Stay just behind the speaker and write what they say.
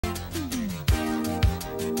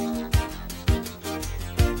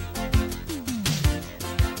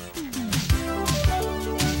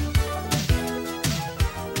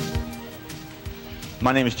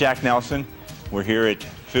My name is Jack Nelson. We're here at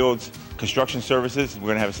Fields Construction Services. We're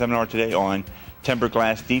going to have a seminar today on tempered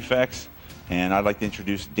glass defects, and I'd like to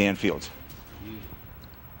introduce Dan Fields.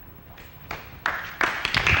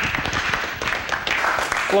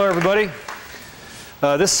 Hello, everybody.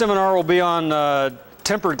 This seminar will be on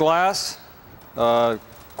tempered glass,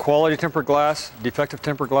 quality tempered glass, defective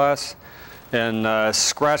tempered glass, and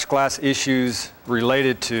scratch glass issues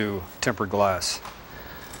related to tempered glass.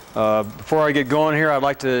 Before I get going here, I'd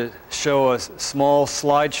like to show a small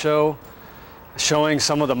slideshow showing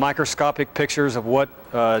some of the microscopic pictures of what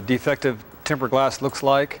defective tempered glass looks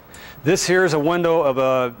like. This here is a window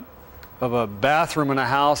of a bathroom in a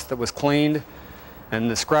house that was cleaned,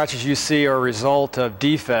 and the scratches you see are a result of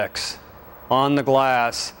defects on the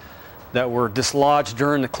glass that were dislodged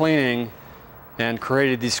during the cleaning and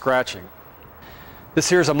created these scratching. This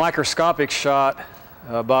here is a microscopic shot,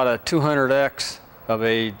 about a 200x of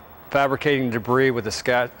a fabricating debris with a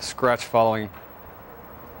scratch following.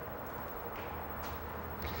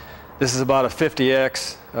 This is about a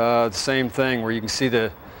 50x, the same thing, where you can see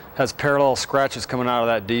has parallel scratches coming out of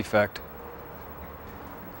that defect.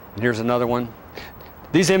 And here's another one.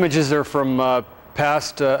 These images are from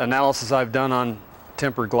past analysis I've done on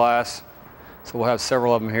tempered glass, so we'll have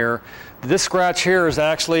several of them here. This scratch here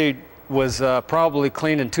was probably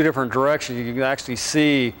cleaned in two different directions. You can actually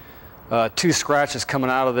see two scratches coming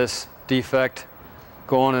out of this defect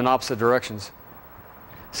going in opposite directions.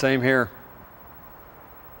 Same here.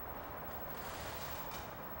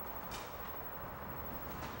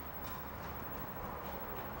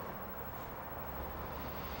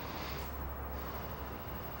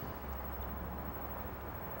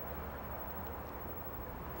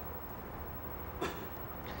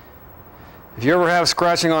 If you ever have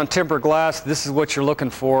scratching on tempered glass, this is what you're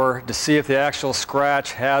looking for to see if the actual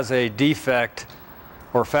scratch has a defect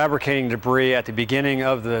or fabricating debris at the beginning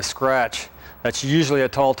of the scratch. That's usually a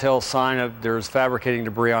telltale sign of there's fabricating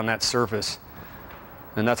debris on that surface.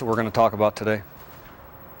 And that's what we're going to talk about today.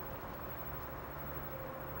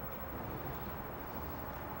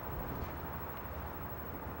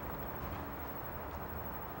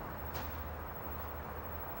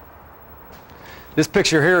 This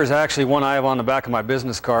picture here is actually one I have on the back of my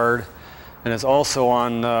business card, and it's also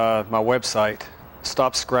on my website,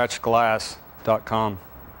 stopscratchglass.com.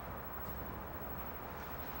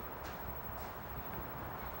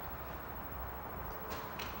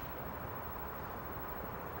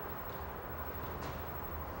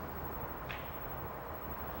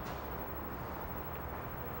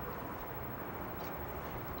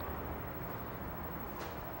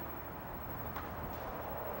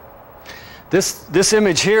 This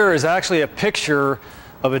image here is actually a picture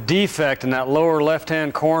of a defect in that lower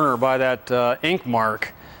left-hand corner by that ink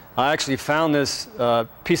mark. I actually found this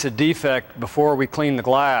piece of defect before we cleaned the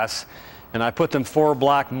glass, and I put them 4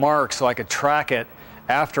 black marks so I could track it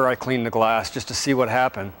after I cleaned the glass just to see what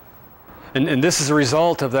happened. And this is a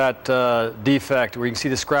result of that defect, where you can see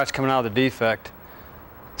the scratch coming out of the defect.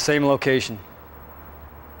 Same location.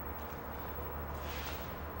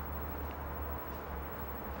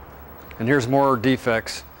 And here's more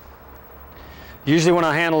defects. Usually when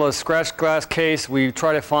I handle a scratch glass case, we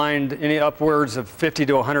try to find any upwards of 50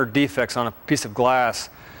 to 100 defects on a piece of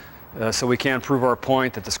glass so we can prove our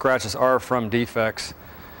point that the scratches are from defects.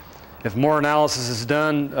 If more analysis is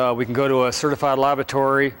done, we can go to a certified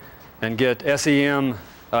laboratory and get SEM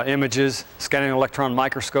images, scanning electron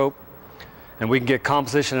microscope, and we can get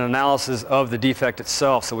composition and analysis of the defect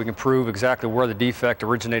itself so we can prove exactly where the defect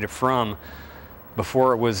originated from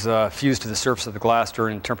before it was fused to the surface of the glass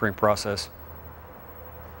during the tempering process.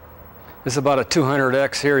 This is about a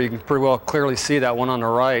 200x here. You can pretty well clearly see that one on the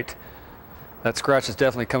right. That scratch is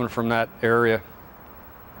definitely coming from that area.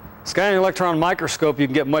 Scanning electron microscope, you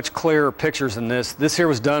can get much clearer pictures than this. This here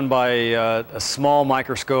was done by a small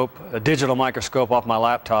microscope, a digital microscope off my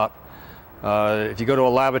laptop. If you go to a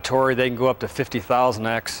laboratory, they can go up to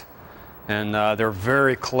 50,000x, and they're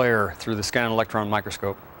very clear through the scanning electron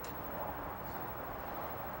microscope.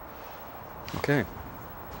 Okay.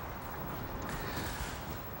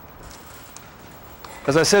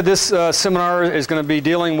 As I said, this seminar is going to be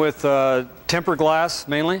dealing with tempered glass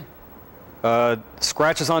mainly,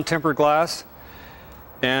 scratches on tempered glass,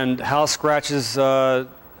 and how scratches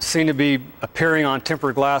seem to be appearing on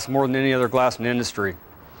tempered glass more than any other glass in the industry.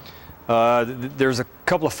 There's a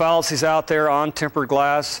couple of fallacies out there on tempered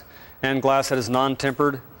glass and glass that is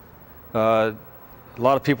non-tempered. A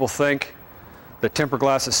lot of people think that tempered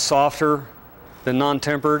glass is softer than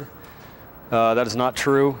non-tempered. That is not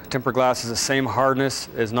true. Tempered glass is the same hardness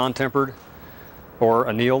as non-tempered or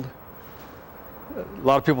annealed. A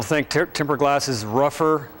lot of people think tempered glass is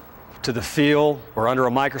rougher to the feel, or under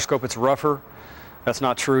a microscope it's rougher. That's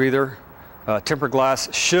not true either. Tempered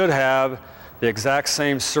glass should have the exact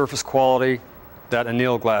same surface quality that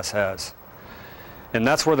annealed glass has. And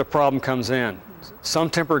that's where the problem comes in. Some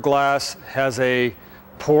tempered glass has a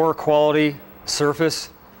poor quality surface,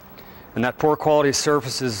 and that poor quality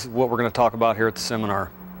surface is what we're going to talk about here at the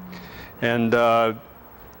seminar. And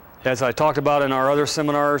as I talked about in our other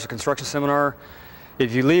seminars, the construction seminar,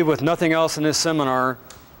 if you leave with nothing else in this seminar,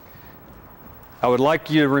 I would like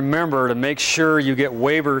you to remember to make sure you get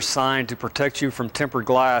waivers signed to protect you from tempered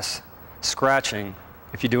glass scratching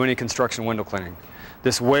if you do any construction window cleaning.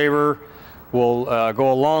 This waiver will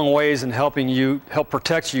go a long ways in help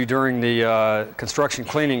protect you during the construction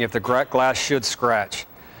cleaning if the glass should scratch.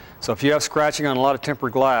 So if you have scratching on a lot of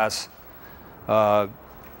tempered glass,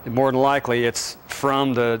 more than likely it's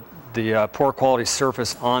from the poor quality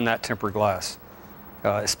surface on that tempered glass.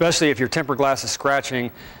 Especially if your tempered glass is scratching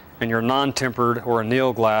and your non-tempered or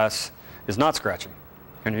annealed glass is not scratching.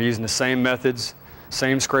 And you're using the same methods,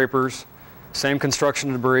 same scrapers, same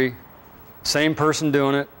construction debris, same person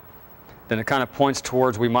doing it, then it kind of points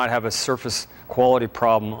towards we might have a surface quality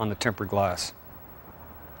problem on the tempered glass.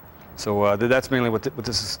 So that's mainly what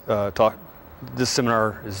this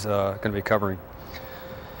seminar is going to be covering.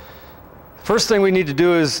 First thing we need to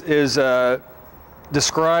do is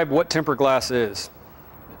describe what tempered glass is.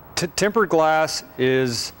 Tempered glass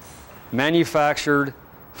is manufactured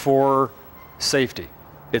for safety.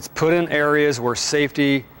 It's put in areas where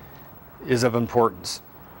safety is of importance.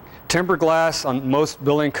 Tempered glass on most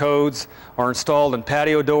building codes are installed in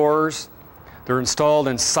patio doors. They're installed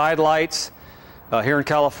in side lights. Here in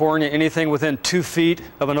California, anything within 2 feet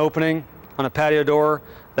of an opening on a patio door,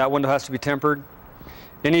 that window has to be tempered.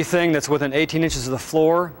 Anything that's within 18 inches of the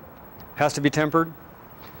floor has to be tempered.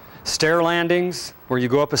 Stair landings, where you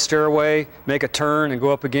go up a stairway, make a turn and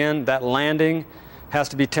go up again, that landing has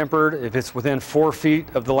to be tempered if it's within 4 feet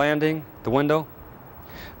of the landing, the window.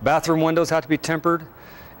 Bathroom windows have to be tempered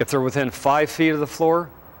if they're within 5 feet of the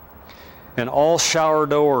floor. And all shower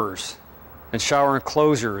doors and shower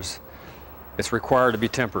enclosures, it's required to be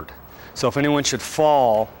tempered. So if anyone should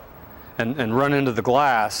fall and run into the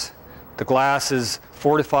glass is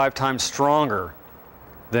 4 to 5 times stronger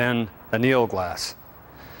than annealed glass.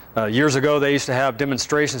 Years ago, they used to have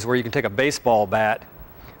demonstrations where you can take a baseball bat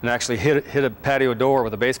and actually hit a patio door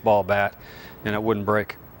with a baseball bat and it wouldn't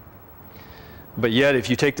break. But yet, if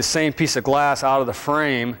you take the same piece of glass out of the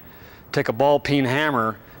frame, take a ball-peen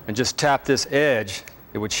hammer and just tap this edge,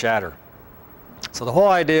 it would shatter. So the whole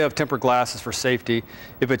idea of tempered glass is for safety.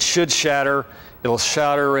 If it should shatter, it'll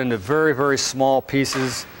shatter into very, very small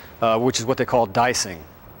pieces, which is what they call dicing.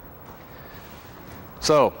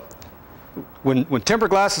 So when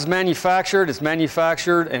tempered glass is manufactured, it's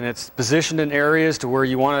manufactured and it's positioned in areas to where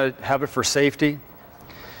you want to have it for safety.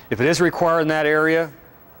 If it is required in that area,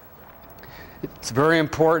 it's very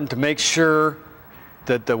important to make sure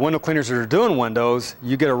that the window cleaners that are doing windows,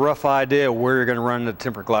 you get a rough idea of where you're going to run the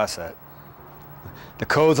tempered glass at. The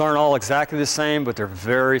codes aren't all exactly the same, but they're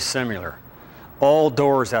very similar. All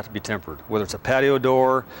doors have to be tempered, whether it's a patio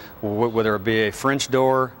door, or whether it be a French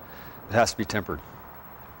door, it has to be tempered.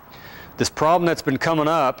 This problem that's been coming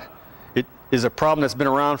up, it is a problem that's been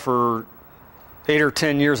around for 8 or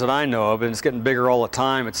 10 years that I know of, and it's getting bigger all the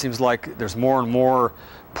time. It seems like there's more and more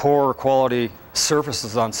poor quality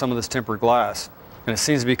surfaces on some of this tempered glass, and it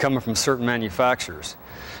seems to be coming from certain manufacturers.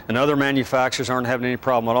 And other manufacturers aren't having any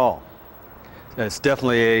problem at all. It's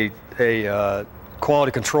definitely a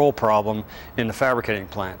quality control problem in the fabricating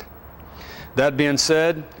plant. That being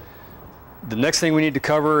said, the next thing we need to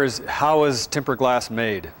cover is how is tempered glass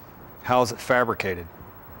made? How is it fabricated?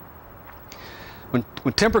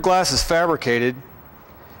 When tempered glass is fabricated,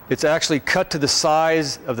 it's actually cut to the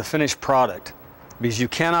size of the finished product, because you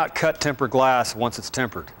cannot cut tempered glass once it's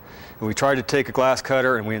tempered. And we tried to take a glass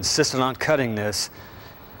cutter and we insisted on cutting this,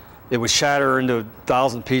 it would shatter into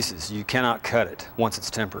 1,000 pieces. You cannot cut it once it's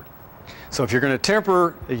tempered. So if you're going to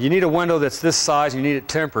temper, you need a window that's this size, you need it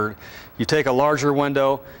tempered. You take a larger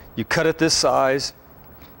window, you cut it this size,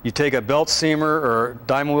 you take a belt seamer or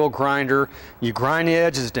diamond wheel grinder, you grind the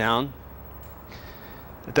edges down.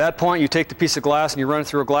 At that point, you take the piece of glass and you run it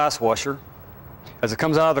through a glass washer. As it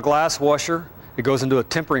comes out of the glass washer, it goes into a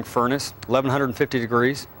tempering furnace, 1150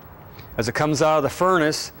 degrees. As it comes out of the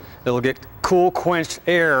furnace, it'll get cool, quenched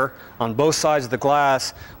air on both sides of the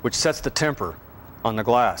glass, which sets the temper on the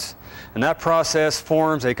glass. And that process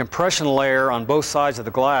forms a compression layer on both sides of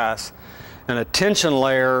the glass and a tension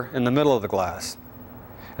layer in the middle of the glass.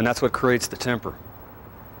 And that's what creates the temper.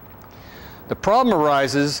 The problem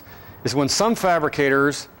arises is when some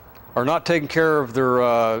fabricators are not taking care of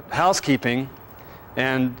their housekeeping,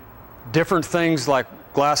 and different things like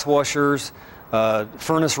glass washers,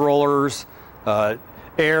 furnace rollers,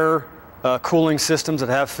 air cooling systems that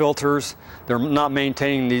have filters, they're not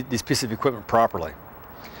maintaining these pieces of equipment properly.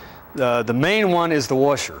 The main one is the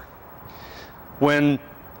washer. When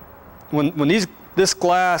this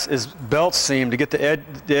glass is belt seamed to get the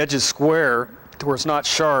edges square to where it's not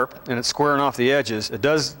sharp and it's squaring off the edges, it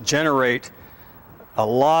does generate a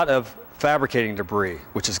lot of fabricating debris,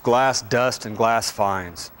 which is glass dust and glass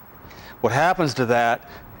fines. What happens to that,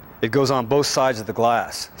 it goes on both sides of the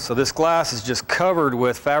glass. So this glass is just covered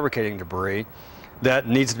with fabricating debris that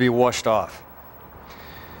needs to be washed off.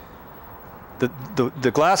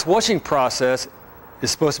 The glass washing process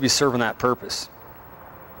is supposed to be serving that purpose.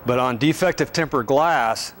 But on defective tempered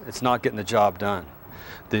glass, it's not getting the job done.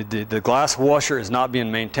 The glass washer is not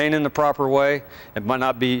being maintained in the proper way. It might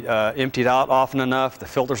not be emptied out often enough. The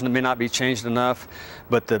filters may not be changed enough.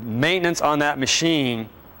 But the maintenance on that machine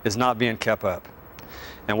is not being kept up.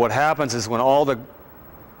 And what happens is when all the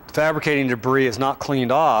fabricating debris is not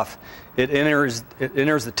cleaned off, it enters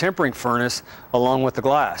the tempering furnace along with the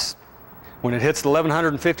glass. When it hits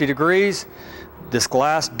 1150 degrees, this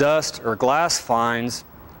glass dust or glass fines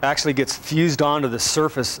actually gets fused onto the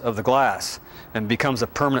surface of the glass and becomes a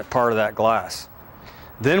permanent part of that glass.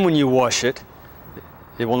 Then when you wash it,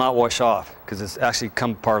 it will not wash off because it's actually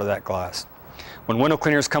become part of that glass. When window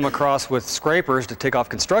cleaners come across with scrapers to take off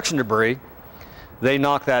construction debris, they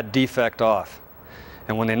knock that defect off.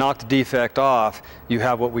 And when they knock the defect off, you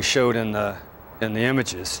have what we showed in the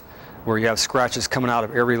images, where you have scratches coming out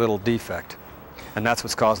of every little defect. And that's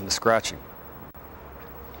what's causing the scratching.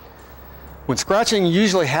 When scratching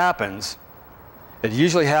usually happens, it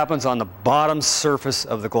usually happens on the bottom surface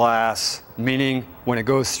of the glass, meaning when it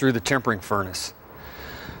goes through the tempering furnace.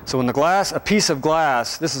 So when a piece of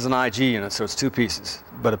glass, this is an IG unit, so it's two pieces,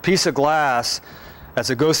 but a piece of glass, as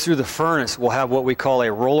it goes through the furnace, will have what we call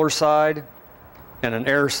a roller side and an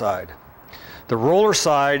air side. The roller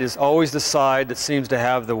side is always the side that seems to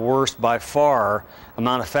have the worst, by far,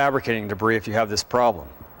 amount of fabricating debris if you have this problem.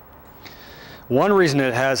 One reason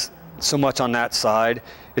it has so much on that side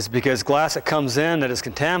is because glass that comes in that is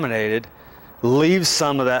contaminated leaves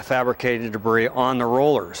some of that fabricated debris on the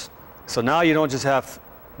rollers. So now you don't just have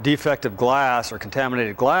defective glass or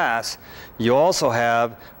contaminated glass, you also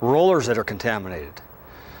have rollers that are contaminated.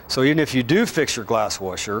 So even if you do fix your glass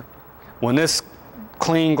washer, when this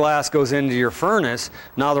clean glass goes into your furnace,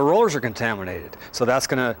 now the rollers are contaminated. So that's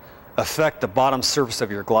going to affect the bottom surface of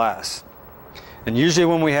your glass. And usually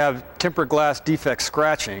when we have tempered glass defect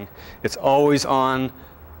scratching, it's always on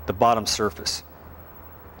the bottom surface.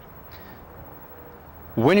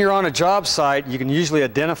 When you're on a job site, you can usually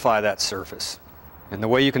identify that surface. And the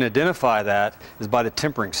way you can identify that is by the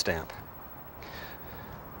tempering stamp.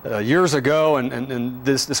 Years ago, and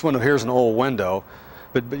this window here is an old window,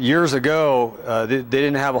 but years ago, they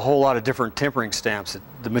didn't have a whole lot of different tempering stamps.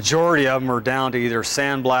 The majority of them are down to either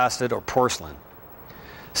sandblasted or porcelain.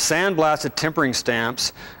 Sandblasted tempering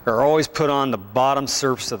stamps are always put on the bottom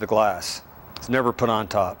surface of the glass. It's never put on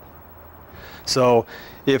top. So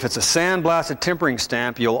if it's a sandblasted tempering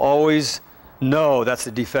stamp, you'll always know that's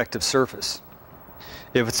the defective surface.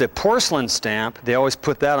 If it's a porcelain stamp, they always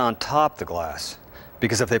put that on top of the glass,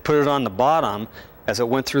 because if they put it on the bottom, as it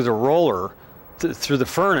went through the roller, through the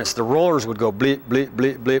furnace, the rollers would go bleep, bleep,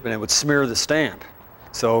 bleep, bleep, and it would smear the stamp.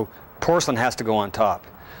 So porcelain has to go on top.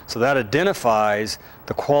 So that identifies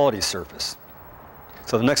the quality surface.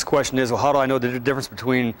 So the next question is, well, how do I know the difference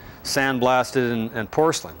between sandblasted and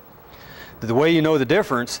porcelain? The way you know the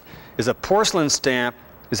difference is a porcelain stamp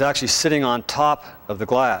is actually sitting on top of the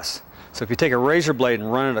glass. So if you take a razor blade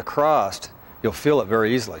and run it across, you'll feel it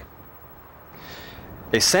very easily.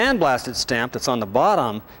 A sandblasted stamp that's on the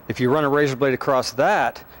bottom, if you run a razor blade across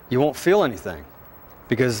that, you won't feel anything,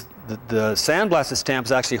 because the sandblasted stamp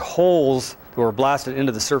is actually holes that were blasted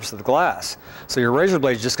into the surface of the glass. So your razor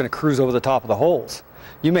blade is just going to cruise over the top of the holes.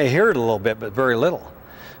 You may hear it a little bit, but very little.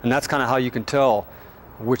 And that's kind of how you can tell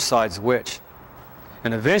which side's which.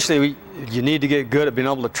 And eventually, you need to get good at being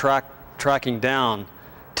able to tracking down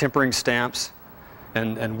tempering stamps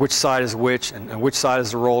and which side is which, and which side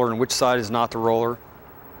is the roller and which side is not the roller.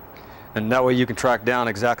 And that way you can track down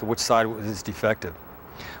exactly which side is defective.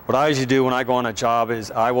 What I usually do when I go on a job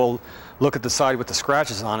is I will look at the side with the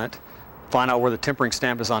scratches on it, find out where the tempering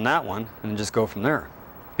stamp is on that one, and just go from there.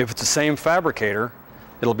 If it's the same fabricator,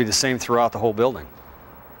 it'll be the same throughout the whole building.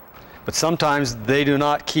 But sometimes they do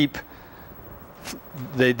not keep,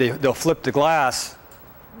 they'll flip the glass,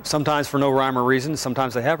 sometimes for no rhyme or reason,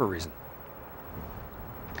 sometimes they have a reason.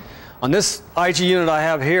 On this IG unit I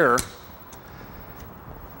have here,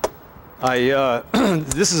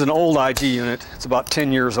 this is an old IG unit. It's about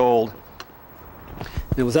 10 years old.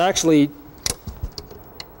 It was actually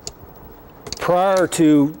prior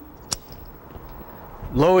to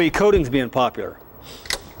low-E coatings being popular.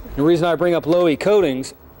 The reason I bring up low-E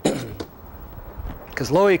coatings, because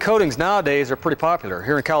low-E coatings nowadays are pretty popular.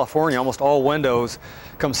 Here in California, almost all windows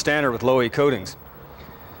come standard with low-E coatings.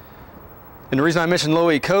 And the reason I mention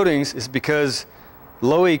low-E coatings is because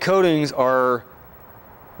low-E coatings are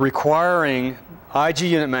requiring IG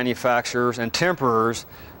unit manufacturers and temperers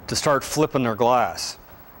to start flipping their glass.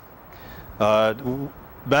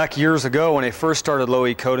 Back years ago when they first started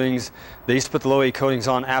low-E coatings, they used to put the low-E coatings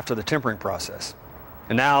on after the tempering process.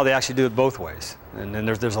 And now they actually do it both ways. And then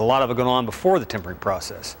there's a lot of it going on before the tempering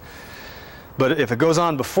process. But if it goes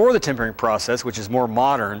on before the tempering process, which is more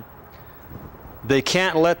modern, they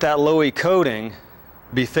can't let that low-E coating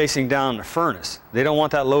be facing down the furnace. They don't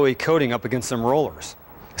want that low-E coating up against them rollers,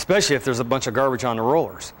 especially if there's a bunch of garbage on the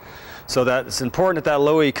rollers. So that it's important that that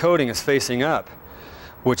low-E coating is facing up,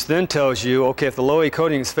 which then tells you, okay, if the low-E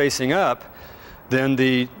coating is facing up, then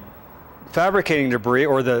the fabricating debris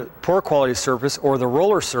or the poor quality surface or the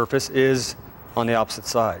roller surface is on the opposite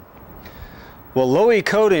side. Well, low-E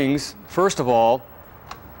coatings, first of all,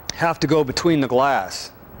 have to go between the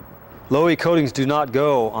glass. Low-E coatings do not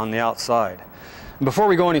go on the outside. And before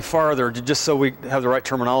we go any farther, just so we have the right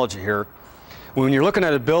terminology here, when you're looking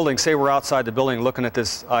at a building, say we're outside the building looking at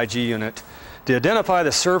this IG unit, to identify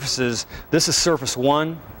the surfaces, this is surface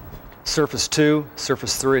 1, surface 2,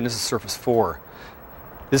 surface 3, and this is surface 4.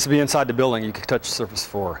 This will be inside the building, you can touch surface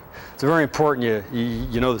 4. It's very important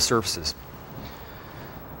you know the surfaces.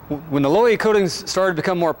 When the low-E coatings started to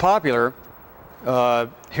become more popular,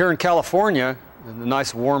 here in California, in a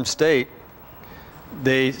nice warm state,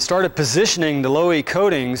 they started positioning the low-E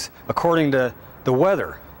coatings according to the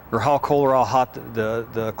weather, or how cold or how hot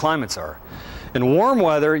the climates are. In warm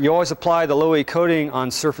weather, you always apply the low-E coating on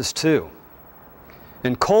surface 2.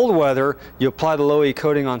 In cold weather, you apply the low-E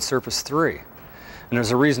coating on surface 3. And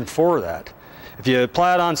there's a reason for that. If you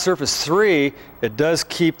apply it on surface 3, it does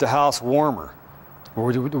keep the house warmer,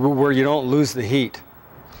 where you don't lose the heat.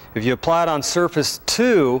 If you apply it on surface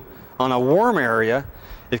 2, on a warm area,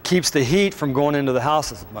 it keeps the heat from going into the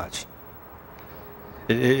house as much.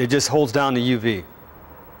 It just holds down the UV,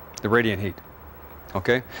 the radiant heat.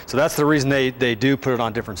 Okay? So that's the reason they do put it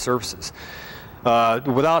on different surfaces.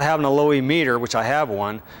 Without having a low-E meter, which I have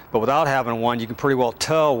one, but without having one, you can pretty well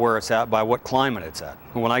tell where it's at by what climate it's at.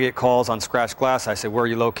 And when I get calls on scratched glass, I say, where are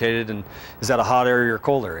you located, and is that a hot area or a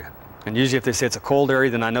cold area? And usually if they say it's a cold area,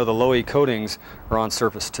 then I know the low-E coatings are on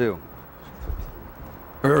surface 2.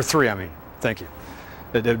 Or 3, I mean. Thank you.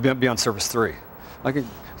 It'd be on surface 3. There's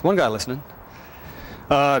one guy listening.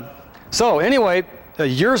 So anyway,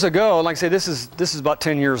 years ago, like I say, this is about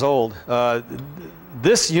 10 years old.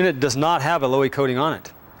 This unit does not have a low-E coating on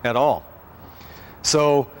it at all.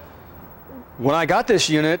 So when I got this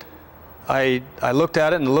unit, I looked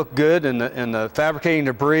at it and it looked good, and the fabricating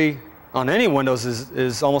debris on any windows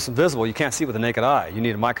is almost invisible. You can't see it with the naked eye. You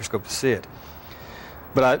need a microscope to see it.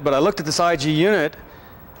 But I looked at this IG unit,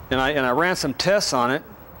 and I ran some tests on it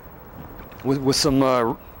with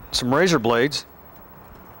some razor blades.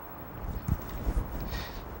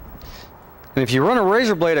 And if you run a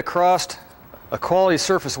razor blade across a quality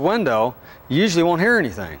surface window, you usually won't hear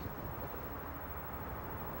anything.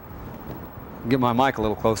 Get my mic a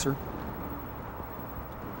little closer.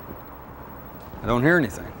 I don't hear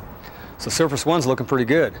anything. So surface 1's looking pretty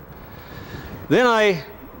good. Then I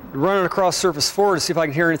run it across surface 4 to see if I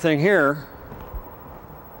can hear anything here.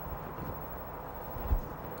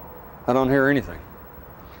 I don't hear anything.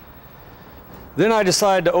 Then I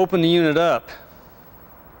decided to open the unit up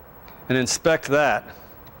and inspect that.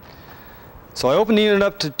 So I opened the unit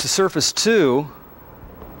up to surface 2.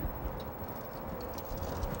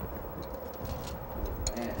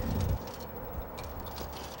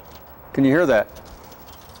 Can you hear that?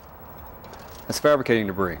 That's fabricating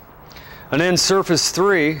debris. And then surface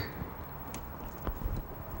 3.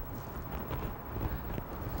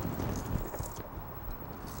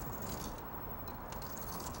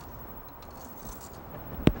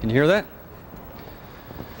 Can you hear that?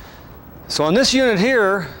 So on this unit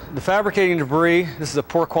here, the fabricating debris, this is a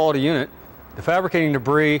poor quality unit, the fabricating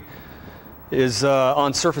debris is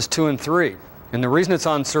on surface 2 and 3. And the reason it's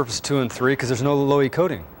on surface 2 and 3 because there's no low-E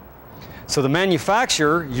coating. So the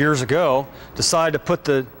manufacturer, years ago, decided to put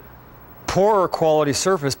the poorer quality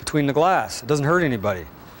surface between the glass. It doesn't hurt anybody.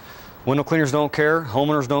 Window cleaners don't care,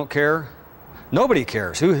 homeowners don't care. Nobody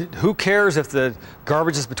cares. Who cares if the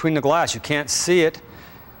garbage is between the glass? You can't see it.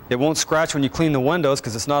 It won't scratch when you clean the windows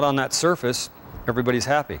because it's not on that surface. Everybody's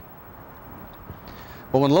happy.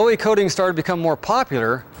 But when low-E coating started to become more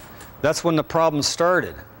popular, that's when the problem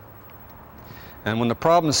started. And when the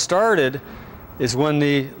problem started is when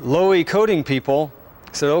the low-E coating people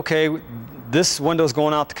said, okay, this window's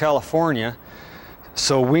going out to California,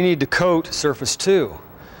 so we need to coat surface 2.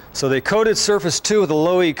 So they coated surface 2 with a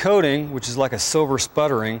low-E coating, which is like a silver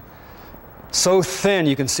sputtering, so thin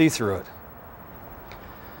you can see through it.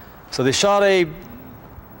 So they shot a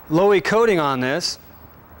low-E coating on this,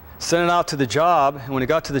 sent it out to the job, and when it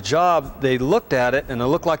got to the job, they looked at it, and it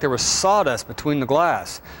looked like there was sawdust between the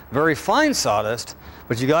glass. Very fine sawdust,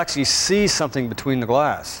 but you could actually see something between the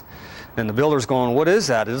glass. And the builder's going, what is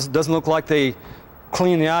that? It doesn't look like they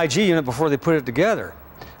cleaned the IG unit before they put it together.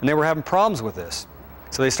 And they were having problems with this.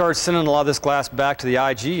 So they started sending a lot of this glass back to the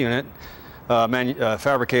IG unit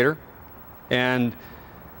fabricator. And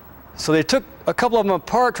so they took a couple of them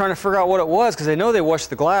apart trying to figure out what it was, because they know they washed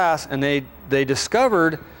the glass, and they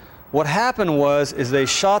discovered what happened is they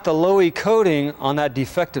shot the low-E coating on that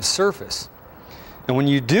defective surface. And when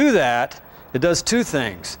you do that, it does two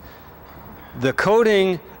things. The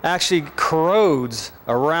coating actually corrodes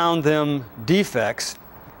around them defects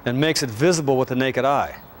and makes it visible with the naked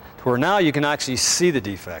eye, to where now you can actually see the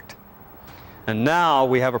defect. And now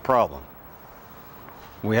we have a problem.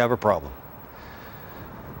 We have a problem.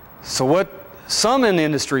 So what some in the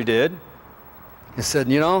industry did is said,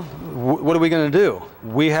 you know, what are we going to do?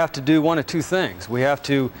 We have to do one of two things. We have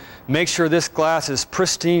to make sure this glass is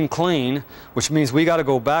pristine clean, which means we got to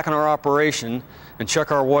go back in our operation and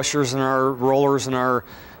check our washers and our rollers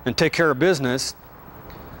and take care of business.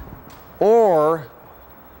 Or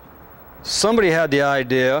somebody had the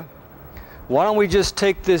idea, why don't we just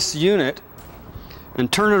take this unit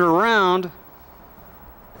and turn it around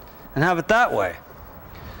and have it that way?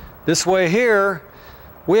 This way here,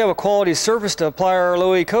 we have a quality surface to apply our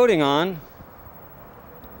low-E coating on.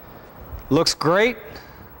 Looks great.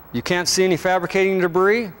 You can't see any fabricating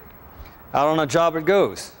debris. Out on a job it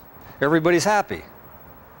goes. Everybody's happy.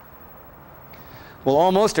 Well,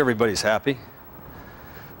 almost everybody's happy.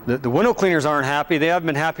 The window cleaners aren't happy. They haven't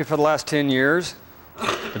been happy for the last 10 years.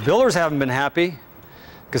 The builders haven't been happy.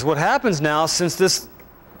 Because what happens now, since this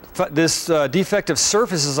defective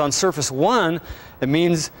surface is on surface 1, it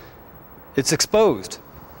means it's exposed.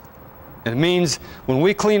 It means when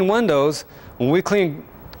we clean windows, when we clean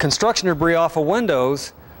construction debris off of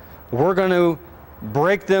windows, we're going to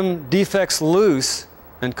break them defects loose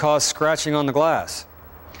and cause scratching on the glass.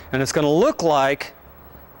 And it's going to look like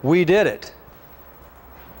we did it.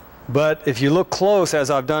 But if you look close, as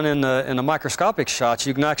I've done in the microscopic shots,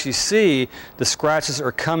 you can actually see the scratches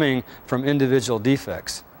are coming from individual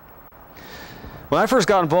defects. When I first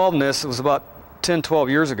got involved in this, it was about 10, 12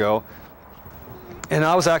 years ago. And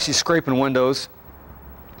I was actually scraping windows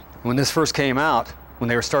when this first came out, when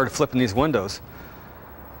they started flipping these windows.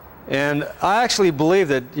 And I actually believe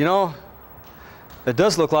that, you know, it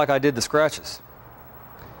does look like I did the scratches.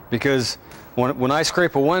 Because when I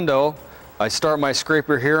scrape a window, I start my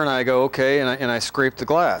scraper here and I go, okay, and I scrape the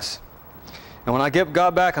glass. And when I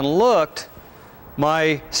got back and looked,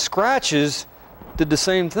 my scratches did the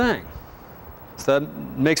same thing. So that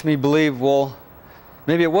makes me believe, well,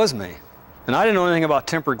 maybe it was me. And I didn't know anything about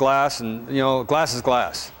tempered glass, and you know, glass is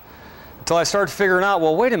glass. Until I started figuring out,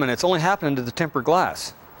 well, wait a minute, it's only happening to the tempered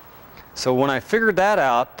glass. So when I figured that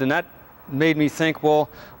out, then that made me think, well,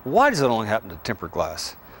 why does it only happen to tempered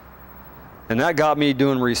glass? And that got me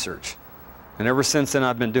doing research. And ever since then,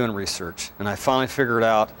 I've been doing research. And I finally figured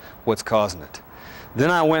out what's causing it. Then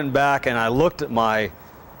I went back and I looked at my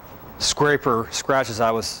scraper scratches I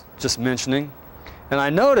was just mentioning. And I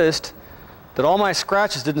noticed that all my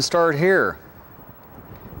scratches didn't start here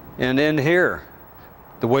and end here,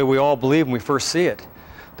 the way we all believe when we first see it.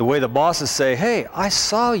 The way the bosses say, hey, I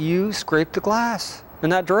saw you scrape the glass in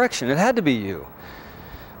that direction. It had to be you.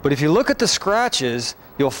 But if you look at the scratches,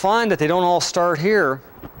 you'll find that they don't all start here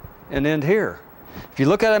and end here. If you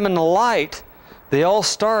look at them in the light, they all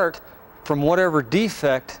start from whatever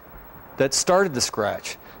defect that started the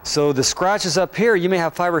scratch. So the scratches up here, you may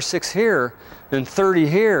have 5 or 6 here, and 30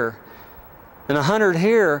 here, and 100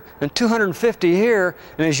 here, and 250 here,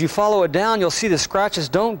 and as you follow it down, you'll see the scratches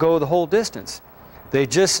don't go the whole distance. They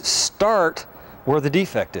just start where the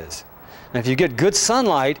defect is. And if you get good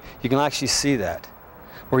sunlight, you can actually see that.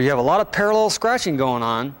 Where you have a lot of parallel scratching going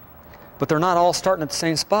on, but they're not all starting at the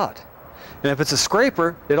same spot. And if it's a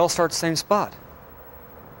scraper, it all starts the same spot.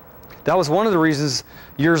 That was one of the reasons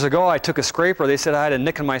years ago I took a scraper. They said I had a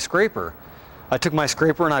nick in my scraper. I took my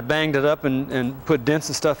scraper and I banged it up and put dents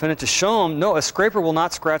and stuff in it to show them, no, a scraper will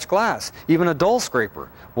not scratch glass. Even a dull scraper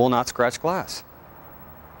will not scratch glass.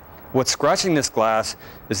 What's scratching this glass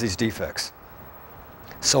is these defects.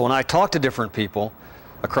 So when I talk to different people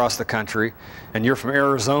across the country, and you're from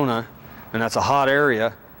Arizona, and that's a hot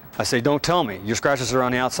area, I say, don't tell me, your scratches are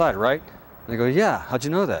on the outside, right? And they go, yeah, how'd you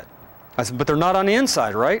know that? I said, but they're not on the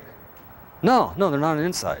inside, right? No, they're not on the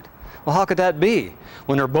inside. Well, how could that be?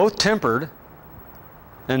 When they're both tempered,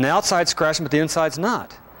 and the outside's scratching, but the inside's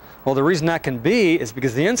not. Well, the reason that can be is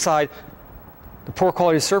because the inside, the poor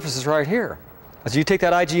quality surface is right here. As you take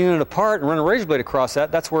that IG unit apart and run a razor blade across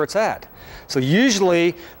that, that's where it's at. So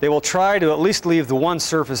usually they will try to at least leave the one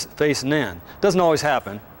surface facing in. Doesn't always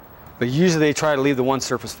happen, but usually they try to leave the one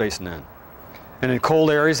surface facing in. And in cold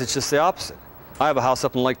areas, it's just the opposite. I have a house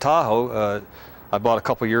up in Lake Tahoe I bought a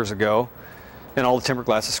couple years ago, and all the tempered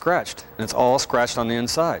glass is scratched. And it's all scratched on the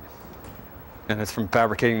inside. And it's from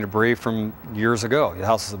fabricating debris from years ago. The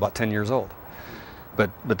house is about 10 years old. But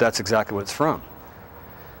that's exactly what it's from.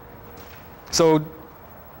 So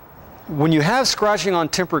when you have scratching on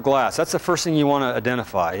tempered glass, that's the first thing you want to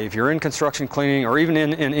identify. If you're in construction cleaning, or even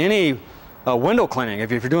in any window cleaning,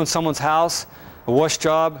 if you're doing someone's house, a wash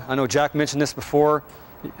job, I know Jack mentioned this before,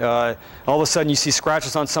 all of a sudden you see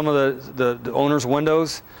scratches on some of the owner's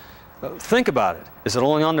windows. Think about it. Is it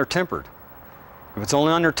only on their tempered? If it's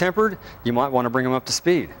only on their tempered, you might want to bring them up to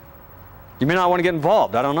speed. You may not want to get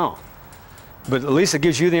involved, I don't know. But at least it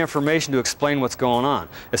gives you the information to explain what's going on,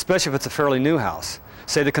 especially if it's a fairly new house.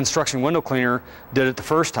 Say the construction window cleaner did it the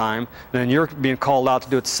first time, and then you're being called out to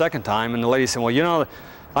do it the second time, and the lady said, well, you know,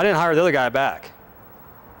 I didn't hire the other guy back.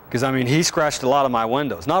 Because, I mean, he scratched a lot of my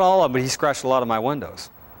windows. Not all of them, but he scratched a lot of my windows.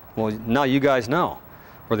 Well, now you guys know.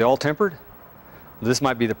 Were they all tempered? Well, this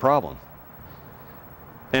might be the problem.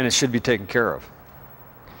 And it should be taken care of.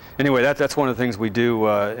 Anyway, that's one of the things we do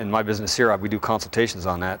in my business here. We do consultations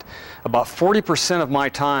on that. About 40% of my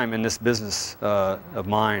time in this business of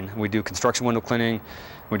mine, we do construction window cleaning,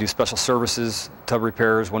 we do special services, tub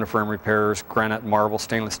repairs, window frame repairs, granite, marble,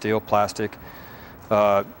 stainless steel, plastic.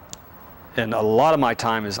 And a lot of my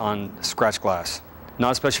time is on scratch glass.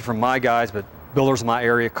 Not especially from my guys, but builders in my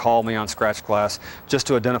area call me on scratch glass just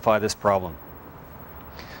to identify this problem.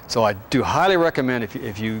 So I do highly recommend,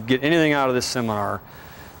 if you get anything out of this seminar,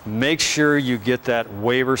 make sure you get that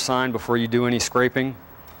waiver signed before you do any scraping,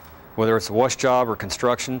 whether it's a wash job or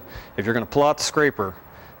construction. If you're going to pull out the scraper,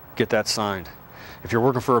 get that signed. If you're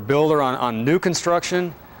working for a builder on new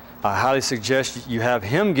construction, I highly suggest you have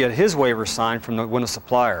him get his waiver signed from the window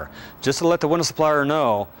supplier, just to let the window supplier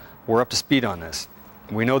know we're up to speed on this.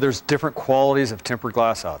 We know there's different qualities of tempered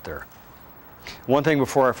glass out there. One thing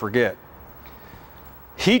before I forget,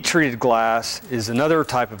 heat-treated glass is another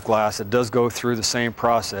type of glass that does go through the same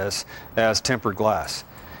process as tempered glass.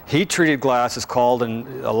 Heat-treated glass is called in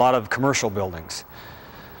a lot of commercial buildings.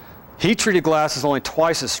 Heat-treated glass is only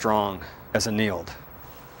twice as strong as annealed,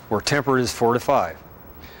 where tempered is 4 to 5.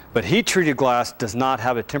 But heat-treated glass does not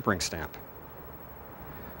have a tempering stamp.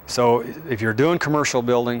 So if you're doing commercial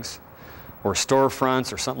buildings or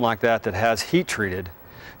storefronts or something like that that has heat-treated,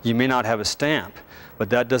 you may not have a stamp, but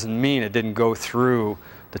that doesn't mean it didn't go through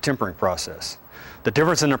the tempering process. The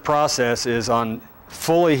difference in the process is on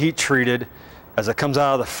fully heat-treated, as it comes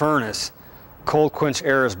out of the furnace, cold quench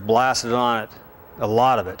air is blasted on it, a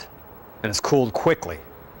lot of it, and it's cooled quickly.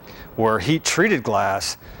 Where heat-treated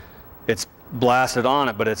glass, it's blasted on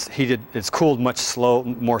it, but it's cooled much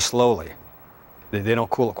more slowly. They don't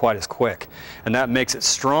cool it quite as quick. And that makes it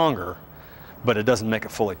stronger, but it doesn't make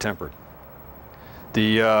it fully tempered.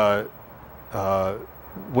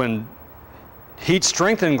 When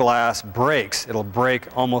heat-strengthened glass breaks, it'll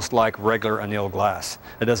break almost like regular annealed glass.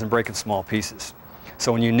 It doesn't break in small pieces.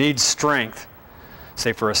 So when you need strength,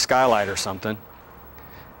 say for a skylight or something,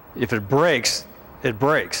 if it breaks,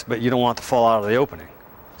 but you don't want it to fall out of the opening.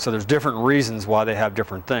 So there's different reasons why they have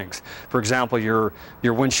different things. For example, your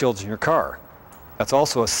windshields in your car. That's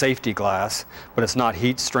also a safety glass, but it's not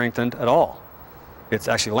heat strengthened at all. It's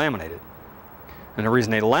actually laminated. And the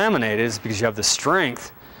reason they laminate it is because you have the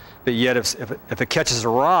strength, but yet if it catches a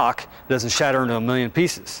rock, it doesn't shatter into a million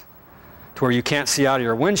pieces to where you can't see out of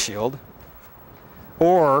your windshield,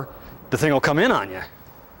 or the thing will come in on you.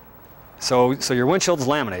 So your windshield's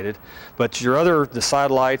laminated, but the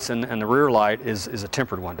side lights and the rear light is a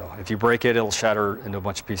tempered window. If you break it, it'll shatter into a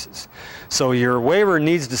bunch of pieces. So your waiver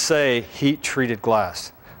needs to say heat-treated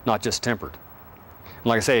glass, not just tempered. And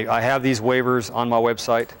like I say, I have these waivers on my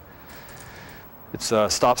website. It's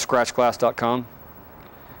stopscratchglass.com.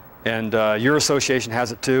 And your association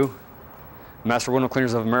has it too, Master Window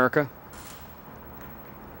Cleaners of America.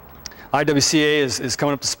 IWCA is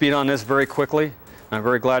coming up to speed on this very quickly. I'm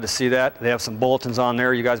very glad to see that. They have some bulletins on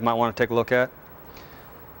there you guys might want to take a look at.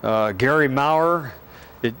 Gary Maurer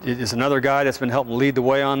is another guy that's been helping lead the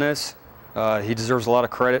way on this. He deserves a lot of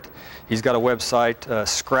credit. He's got a website,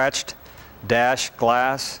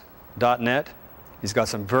 scratched-glass.net. He's got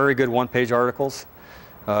some very good one-page articles.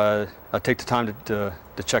 I'll take the time to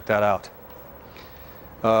check that out.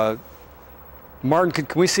 Martin, can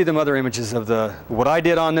we see them other images of what I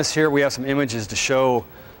did on this here? We have some images to show.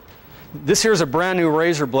 This here is a brand new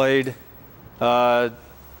razor blade.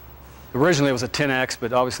 Originally it was a 10X,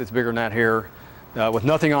 but obviously it's bigger than that here. With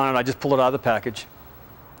nothing on it, I just pulled it out of the package.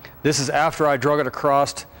 This is after I drug it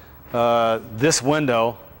across this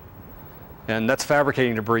window, and that's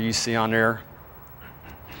fabricating debris you see on there.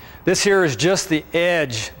 This here is just the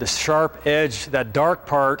edge, the sharp edge. That dark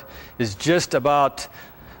part is just about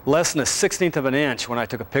less than 1/16 of an inch when I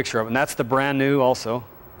took a picture of it, and that's the brand new also.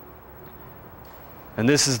 And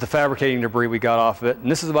this is the fabricating debris we got off of it,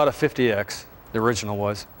 and this is about a 50X, the original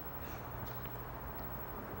was.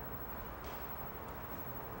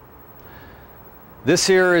 This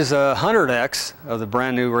here is a 100X of the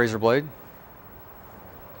brand new razor blade.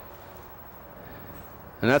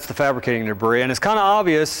 And that's the fabricating debris. And it's kind of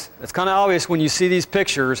obvious when you see these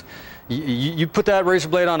pictures, you put that razor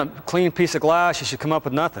blade on a clean piece of glass, you should come up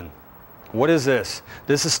with nothing. What is this?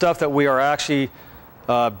 This is stuff that we are actually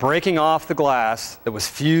breaking off the glass that was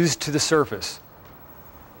fused to the surface.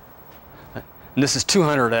 And this is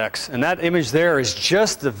 200X. And that image there is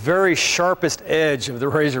just the very sharpest edge of the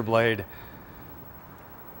razor blade.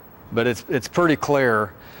 But it's pretty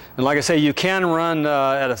clear. And like I say, you can run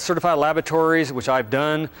at a certified laboratories, which I've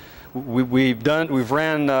done. We've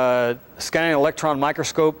ran scanning electron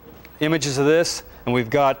microscope images of this, and we've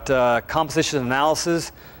got composition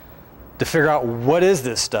analysis to figure out what is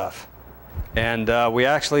this stuff. And we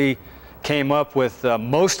actually came up with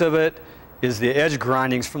most of it is the edge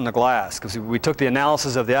grindings from the glass, because we took the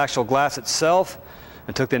analysis of the actual glass itself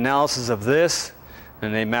and took the analysis of this,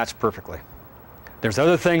 and they matched perfectly. There's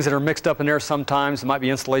other things that are mixed up in there sometimes. It might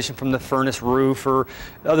be insulation from the furnace roof or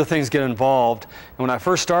other things get involved. And when I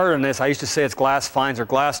first started on this, I used to say it's glass fines or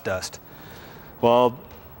glass dust. Well,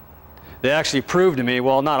 they actually proved to me,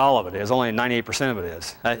 well, not all of it is. Only 98% of it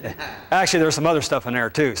is. Actually, there's some other stuff in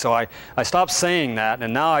there too. So I stopped saying that,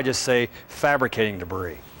 and now I just say fabricating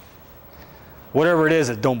debris. Whatever it is,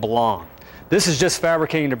 it don't belong. This is just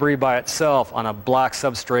fabricating debris by itself on a black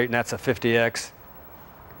substrate, and that's a 50X.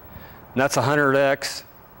 And that's a 100X,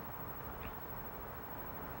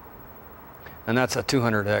 and that's a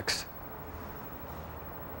 200X.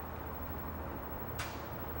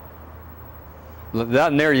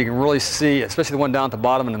 That in there you can really see, especially the one down at the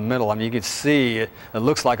bottom in the middle. I mean, you can see it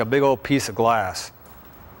looks like a big old piece of glass.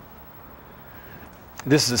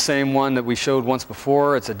 This is the same one that we showed once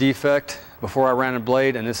before. It's a defect before I ran the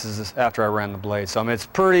blade, and this is after I ran the blade. So I mean, it's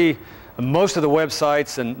pretty. Most of the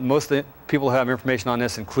websites and most of the people who have information on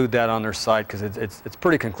this include that on their site because it's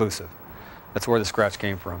pretty conclusive. That's where the scratch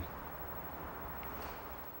came from.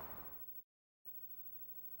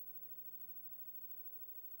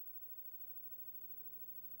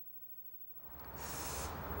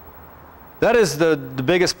 That is the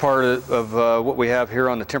biggest part of what we have here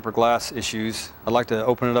on the tempered glass issues. I'd like to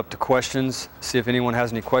open it up to questions, see if anyone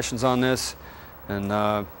has any questions on this.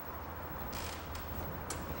 And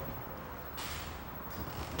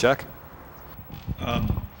Jack?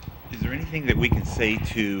 Is there anything that we can say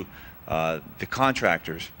to the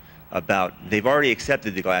contractors about, they've already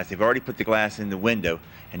accepted the glass, they've already put the glass in the window,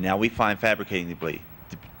 and now we find fabricating debris.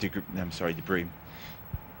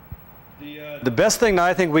 The best thing that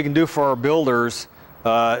I think we can do for our builders,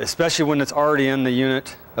 especially when it's already in the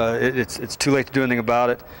unit, it's too late to do anything about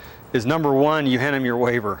it, is number one, you hand them your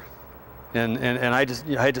waiver. And I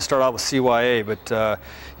hate to start out with CYA, but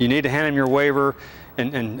you need to hand them your waiver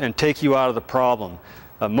and take you out of the problem.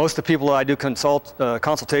 Most of the people that I do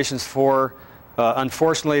consultations for,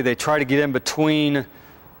 unfortunately, they try to get in between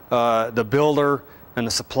the builder and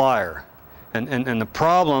the supplier. And the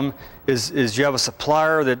problem is you have a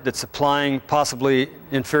supplier that's supplying possibly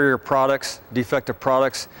inferior products, defective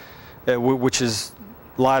products, which is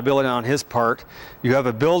liability on his part. You have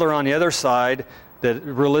a builder on the other side that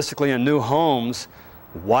realistically in new homes,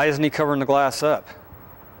 why isn't he covering the glass up?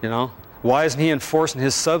 You know? Why isn't he enforcing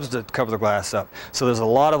his subs to cover the glass up? So there's a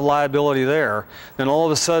lot of liability there. Then all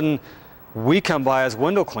of a sudden, we come by as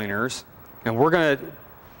window cleaners, and we're going to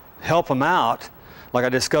help them out. Like I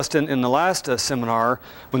discussed in the last seminar,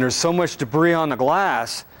 when there's so much debris on the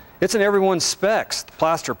glass, it's in everyone's specs,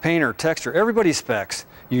 plaster, painter, texture, everybody's specs.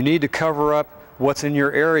 You need to cover up what's in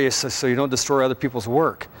your area so you don't destroy other people's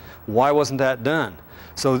work. Why wasn't that done?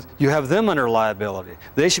 So you have them under liability.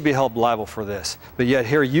 They should be held liable for this. But yet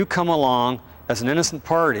here you come along as an innocent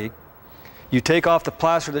party, you take off the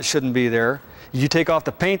plaster that shouldn't be there, you take off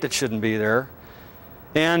the paint that shouldn't be there,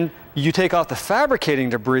 and you take off the fabricating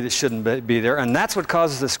debris that shouldn't be there, and that's what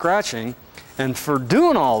causes the scratching. And for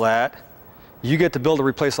doing all that, you get the bill to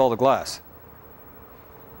replace all the glass.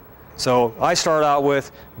 So I start out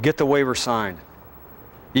with, get the waiver signed.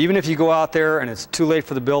 Even if you go out there and it's too late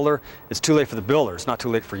for the builder, it's too late for the builder. It's not too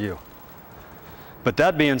late for you. But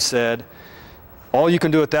that being said, all you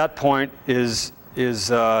can do at that point is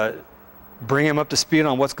bring him up to speed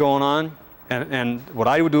on what's going on. And what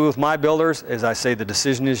I would do with my builders is I say, the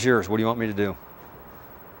decision is yours. What do you want me to do?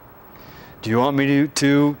 Do you want me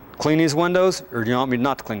to clean these windows, or do you want me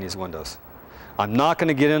not to clean these windows? I'm not going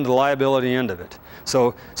to get into the liability end of it.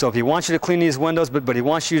 So if he wants you to clean these windows, but he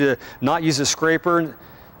wants you to not use a scraper,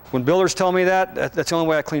 when builders tell me that's the only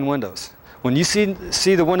way I clean windows. When you see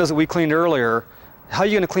the windows that we cleaned earlier, how are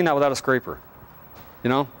you going to clean that without a scraper? You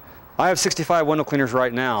know? I have 65 window cleaners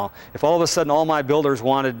right now. If all of a sudden all my builders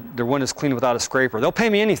wanted their windows cleaned without a scraper, they'll pay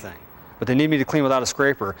me anything, but they need me to clean without a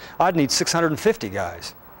scraper, I'd need 650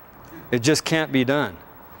 guys. It just can't be done.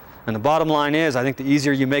 And the bottom line is, I think the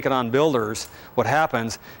easier you make it on builders, what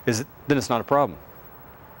happens is then it's not a problem.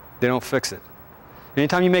 They don't fix it.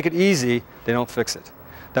 Anytime you make it easy, they don't fix it.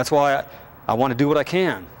 That's why I want to do what I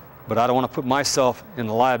can, but I don't want to put myself in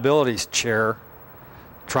the liabilities chair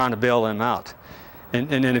trying to bail them out.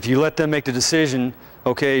 And if you let them make the decision,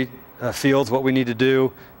 okay, Fields, what we need to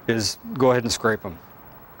do is go ahead and scrape them.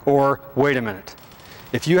 Or wait a minute.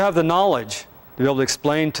 If you have the knowledge to be able to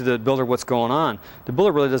explain to the builder what's going on, the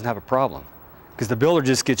builder really doesn't have a problem. Because the builder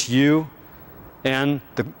just gets you and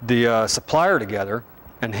the supplier together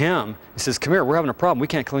and him. He says, come here, we're having a problem. We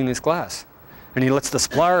can't clean this glass. And he lets the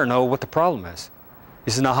supplier know what the problem is.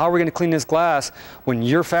 He says, now how are we going to clean this glass when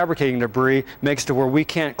your fabricating debris makes it to where we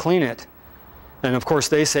can't clean it? And of course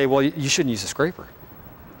they say, well, you shouldn't use a scraper.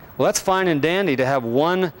 Well, that's fine and dandy to have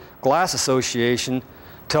one glass association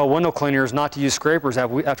tell window cleaners not to use scrapers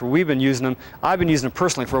after we've been using them. I've been using them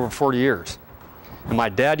personally for over 40 years. And my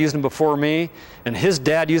dad used them before me, and his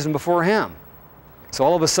dad used them before him. So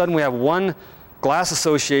all of a sudden we have one glass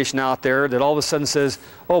association out there that all of a sudden says,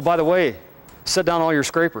 oh, by the way, set down all your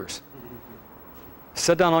scrapers.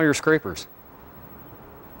 Set down all your scrapers.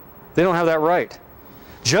 They don't have that right.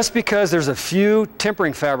 Just because there's a few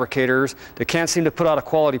tempering fabricators that can't seem to put out a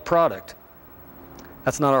quality product,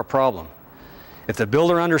 that's not our problem. If the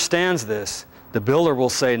builder understands this, the builder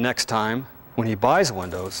will say next time when he buys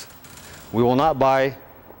windows, we will not buy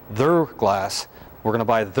their glass, we're going to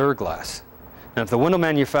buy their glass. And if the window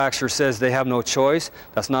manufacturer says they have no choice,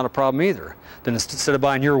 that's not a problem either. Then instead of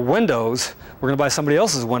buying your windows, we're going to buy somebody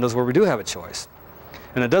else's windows where we do have a choice.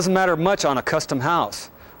 And it doesn't matter much on a custom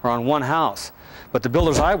house or on one house. But the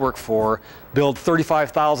builders I work for build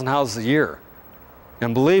 35,000 houses a year.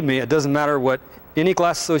 And believe me, it doesn't matter what any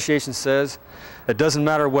glass association says. It doesn't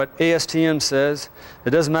matter what ASTM says. It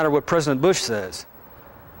doesn't matter what President Bush says.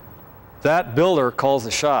 That builder calls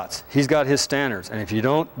the shots. He's got his standards. And if you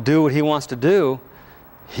don't do what he wants to do,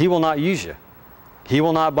 he will not use you. He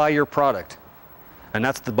will not buy your product. And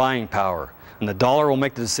that's the buying power. And the dollar will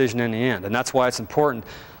make the decision in the end. And that's why it's important.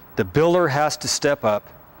 The builder has to step up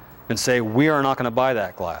and say, we are not going to buy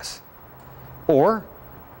that glass. Or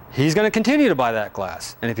he's going to continue to buy that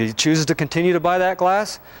glass. And if he chooses to continue to buy that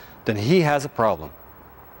glass, then he has a problem.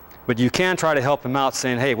 But you can try to help him out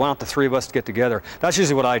saying, hey, why don't the three of us get together? That's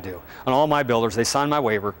usually what I do. On all my builders, they sign my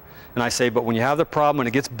waiver, and I say, but when you have the problem and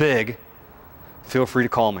it gets big, feel free to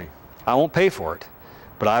call me. I won't pay for it,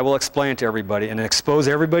 but I will explain it to everybody and expose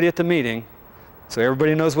everybody at the meeting so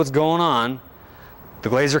everybody knows what's going on. The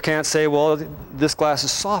glazer can't say, well, this glass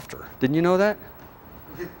is softer. Didn't you know that?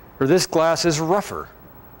 Or this glass is rougher,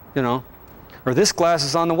 you know. Or this glass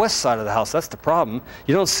is on the west side of the house. That's the problem.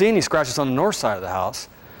 You don't see any scratches on the north side of the house.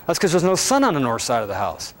 That's because there's no sun on the north side of the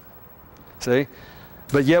house. See?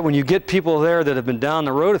 But yet when you get people there that have been down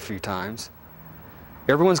the road a few times,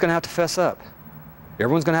 everyone's going to have to fess up.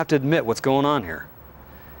 Everyone's going to have to admit what's going on here.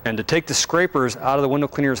 And to take the scrapers out of the window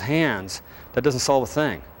cleaner's hands, that doesn't solve a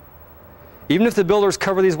thing. Even if the builders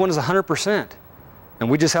cover these windows 100% and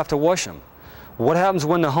we just have to wash them, what happens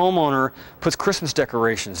when the homeowner puts Christmas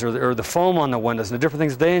decorations or the foam on the windows and the different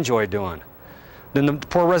things they enjoy doing? Then the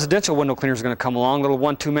poor residential window cleaner is going to come along, little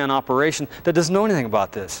 1-2-man operation that doesn't know anything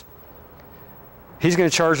about this. He's going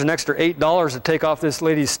to charge an extra $8 to take off this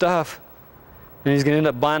lady's stuff, and he's going to end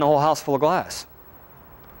up buying a whole house full of glass.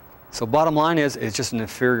 So bottom line is, it's just an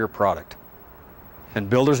inferior product. And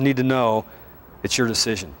builders need to know It's your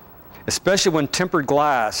decision. Especially when tempered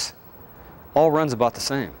glass all runs about the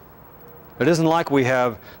same. It isn't like we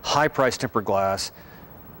have high-priced tempered glass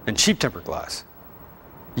and cheap tempered glass.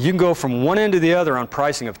 You can go from one end to the other on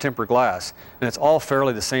pricing of tempered glass, and it's all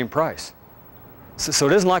fairly the same price. So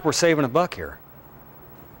it isn't like we're saving a buck here.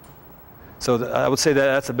 So I would say that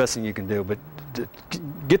that's the best thing you can do. But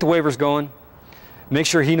get the waivers going. Make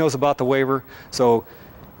sure he knows about the waiver. So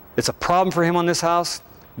it's a problem for him on this house,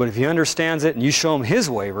 but if he understands it and you show him his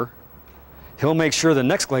waiver, he'll make sure the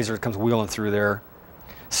next glazer that comes wheeling through there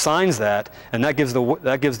signs that, and that gives the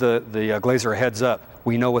glazer a heads up.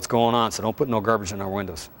 We know what's going on, so don't put no garbage in our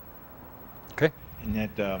windows. Okay? And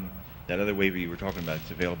that other waiver you were talking about, it's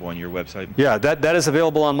available on your website? Yeah, that is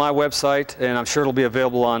available on my website, and I'm sure it'll be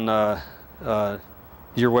available on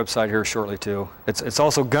your website here shortly too. It's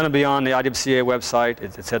also going to be on the IWCA website.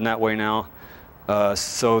 It's heading that way now.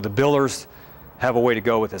 So the builders have a way to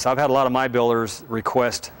go with this. I've had a lot of my builders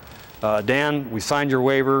request, Dan, we signed your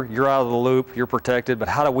waiver, you're out of the loop, you're protected, but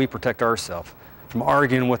how do we protect ourselves from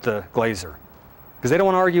arguing with the glazer? Because they don't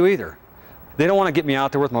want to argue either. They don't want to get me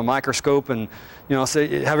out there with my microscope and, you know,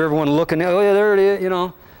 say, have everyone looking, oh yeah, there it is, you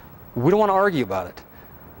know. We don't want to argue about it.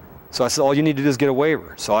 So I said, all you need to do is get a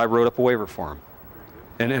waiver. So I wrote up a waiver for them.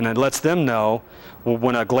 And it lets them know, well,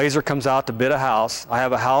 when a glazer comes out to bid a house, I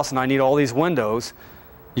have a house and I need all these windows.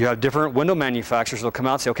 You have different window manufacturers that'll come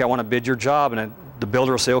out and say, okay, I want to bid your job. And the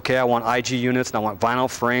builder will say, okay, I want IG units, and I want vinyl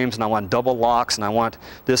frames, and I want double locks, and I want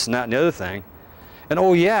this and that and the other thing. And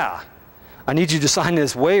oh yeah, I need you to sign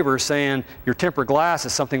this waiver saying your tempered glass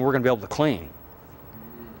is something we're going to be able to clean.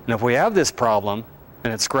 And if we have this problem,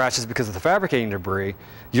 and it scratches because of the fabricating debris,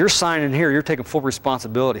 you're signing here, you're taking full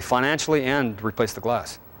responsibility financially and to replace the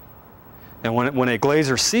glass. And when a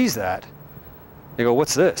glazer sees that, they go,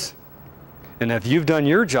 what's this? And if you've done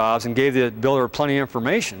your jobs and gave the builder plenty of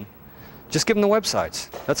information, just give them the websites.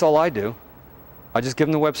 That's all I do. I just give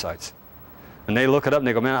them the websites. And they look it up and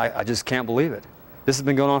they go, man, I just can't believe it. This has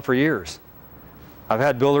been going on for years. I've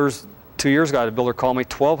had builders, 2 years ago, I had a builder call me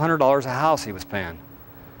 $1,200 a house he was paying.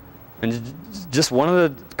 And just one of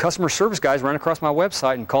the customer service guys ran across my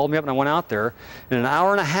website and called me up, and I went out there. In an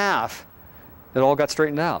hour and a half, it all got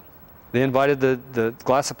straightened out. They invited the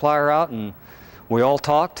glass supplier out, and we all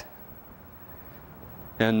talked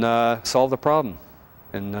and solved the problem.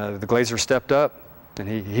 And the glazer stepped up, and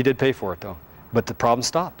he did pay for it, though. But the problem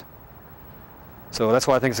stopped. So that's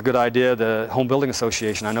why I think it's a good idea, the Home Building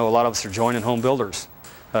Association. I know a lot of us are joining home builders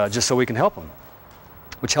just so we can help them,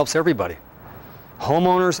 which helps everybody.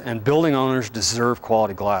 Homeowners and building owners deserve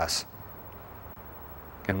quality glass,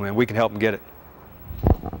 and we can help them get it.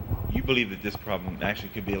 You believe that this problem actually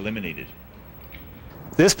could be eliminated?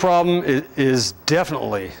 This problem is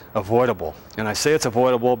definitely avoidable, and I say it's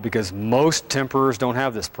avoidable because most temperers don't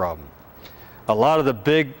have this problem. A lot of the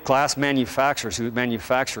big glass manufacturers who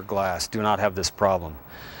manufacture glass do not have this problem.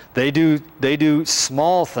 They do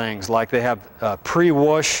small things, like they have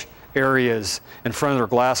pre-wash areas in front of their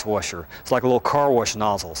glass washer. It's like a little car wash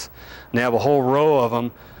nozzles. And they have a whole row of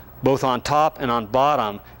them, both on top and on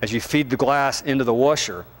bottom. As you feed the glass into the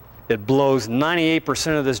washer, it blows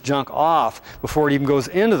 98% of this junk off before it even goes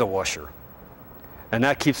into the washer. And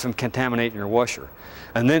that keeps from contaminating your washer.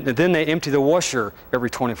 And then they empty the washer every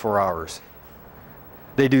 24 hours.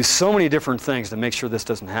 They do so many different things to make sure this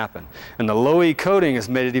doesn't happen. And the low-E coating has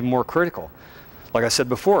made it even more critical. Like I said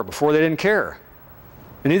before they didn't care.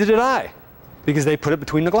 And neither did I, because they put it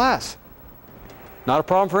between the glass. Not a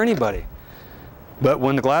problem for anybody. But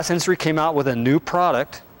when the glass industry came out with a new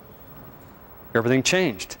product, everything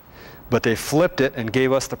changed. But they flipped it and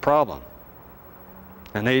gave us the problem.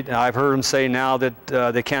 And I've heard them say now that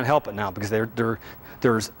they can't help it now because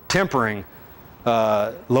they're tempering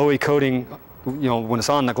low-E coating. You know, when it's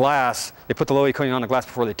on the glass, they put the low-E coating on the glass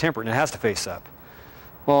before they temper it, and it has to face up.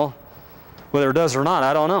 Well, whether it does or not,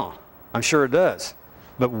 I don't know. I'm sure it does.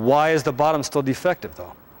 But why is the bottom still defective,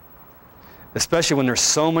 though? Especially when there's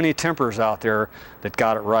so many temperers out there that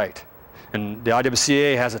got it right. And the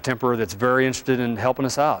IWCA has a temperer that's very interested in helping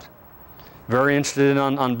us out. Very interested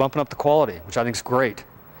on bumping up the quality, which I think is great.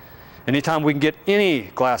 Anytime we can get any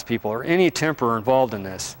glass people or any temperer involved in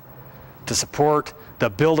this to support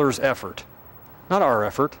the builder's effort, not our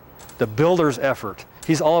effort, the builder's effort.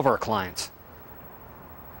 He's all of our clients.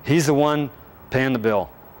 He's the one paying the bill.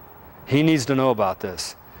 He needs to know about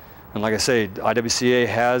this. And like I say, IWCA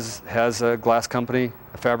has a glass company,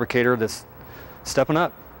 a fabricator that's stepping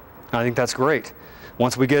up. And I think that's great.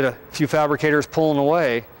 Once we get a few fabricators pulling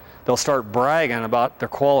away, they'll start bragging about their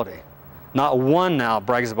quality. Not one now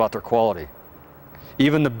brags about their quality.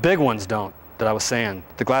 Even the big ones don't, that I was saying,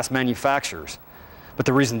 the glass manufacturers. But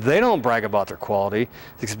the reason they don't brag about their quality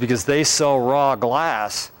is because they sell raw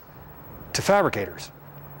glass to fabricators.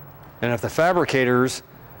 And if the fabricators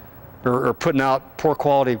are putting out poor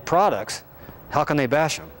quality products, how can they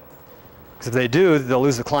bash them? Because if they do, they'll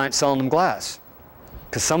lose the client selling them glass.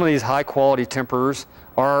 Because some of these high quality temperers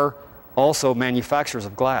are also manufacturers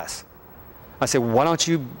of glass. I say, why don't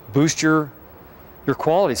you boost your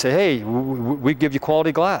quality? Say, hey, we give you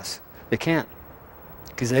quality glass. They can't,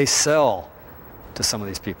 because they sell to some of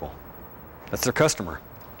these people. That's their customer,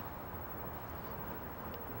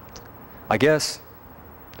 I guess.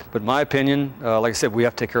 But in my opinion, like I said, we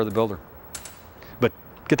have to take care of the builder. But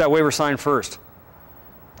get that waiver signed first.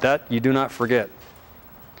 That you do not forget.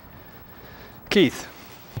 Keith.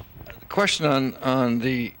 Question on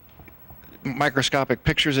the microscopic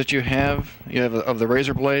pictures that you have of the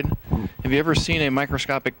razor blade. Have you ever seen a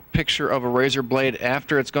microscopic picture of a razor blade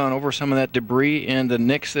after it's gone over some of that debris and the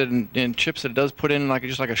nicks and chips that it does put in,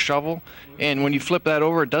 just like a shovel? And when you flip that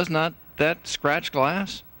over, does not that scratch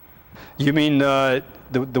glass? You mean the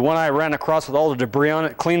one I ran across with all the debris on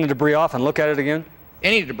it? Clean the debris off and look at it again?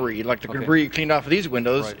 Any debris, like the debris cleaned off of these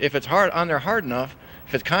windows, right. If it's hard enough,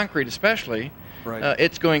 if it's concrete especially, right.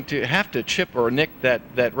 It's going to have to chip or nick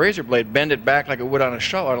that razor blade, bend it back like it would on a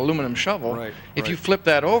shovel, an aluminum shovel. Right. If you flip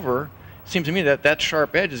that over, it seems to me that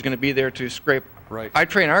sharp edge is going to be there to scrape. Right. I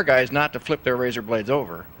train our guys not to flip their razor blades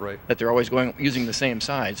over. Right. That they're always using the same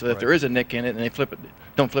side, so that if there is a nick in it and they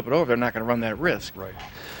don't flip it over, they're not going to run that risk. Right.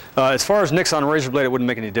 As far as nicks on a razor blade, it wouldn't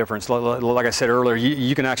make any difference. Like I said earlier,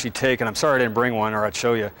 you can actually take, and I'm sorry I didn't bring one or I'd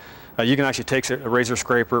show you, you can actually take a razor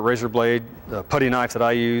scraper, razor blade, a putty knife that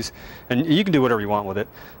I use, and you can do whatever you want with it.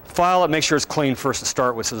 File it, make sure it's clean first to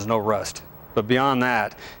start with so there's no rust. But beyond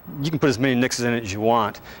that, you can put as many nicks in it as you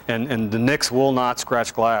want, and the nicks will not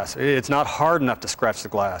scratch glass. It's not hard enough to scratch the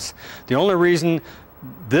glass. The only reason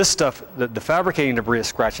this stuff, the fabricating debris is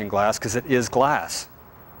scratching glass, because it is glass.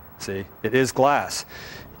 See, it is glass.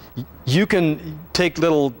 You can take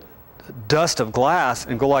little dust of glass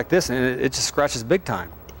and go like this, and it just scratches big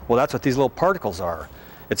time. Well, that's what these little particles are.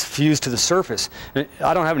 It's fused to the surface. And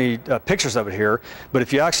I don't have any pictures of it here, but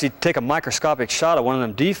if you actually take a microscopic shot of one of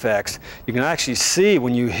them defects, you can actually see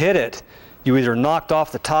when you hit it, you either knocked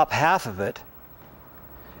off the top half of it,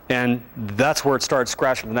 and that's where it started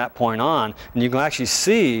scratching from that point on, and you can actually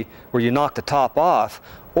see where you knocked the top off,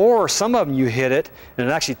 or some of them you hit it, and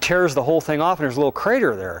it actually tears the whole thing off, and there's a little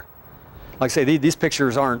crater there. Like I say, these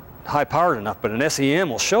pictures aren't high-powered enough, but an SEM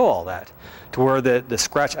will show all that, to where the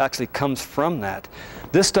scratch actually comes from that.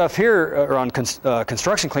 This stuff here on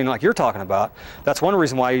construction cleaning like you're talking about, that's one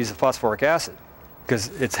reason why I use the phosphoric acid, because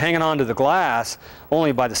it's hanging on to the glass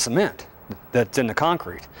only by the cement that's in the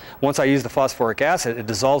concrete. Once I use the phosphoric acid, it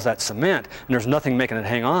dissolves that cement, and there's nothing making it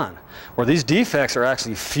hang on. Where these defects are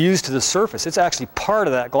actually fused to the surface, it's actually part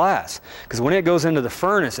of that glass, because when it goes into the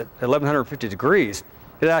furnace at 1150 degrees,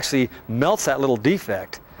 it actually melts that little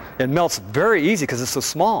defect. It melts very easy because it's so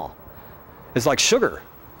small. It's like sugar,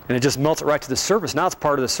 and it just melts it right to the surface. Now it's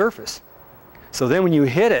part of the surface. So then when you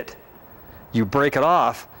hit it, you break it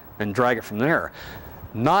off and drag it from there.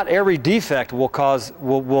 Not every defect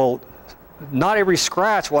not every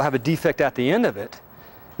scratch will have a defect at the end of it.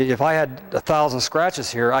 If I had 1,000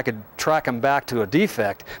 scratches here, I could track them back to a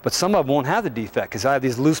defect, but some of them won't have the defect because I have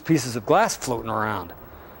these loose pieces of glass floating around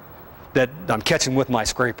that I'm catching with my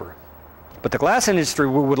scraper. But the glass industry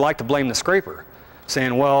would like to blame the scraper,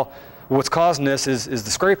 saying, well, what's causing this is the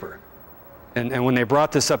scraper. And when they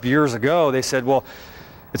brought this up years ago, they said, well,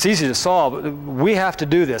 it's easy to solve, but we have to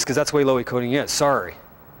do this because that's the way low-E coating is. Sorry.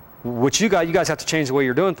 What you guys have to change the way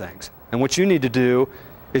you're doing things. And what you need to do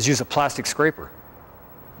is use a plastic scraper.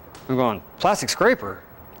 I'm going, plastic scraper?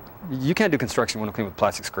 You can't do construction window clean with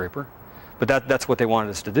plastic scraper. But that's what they wanted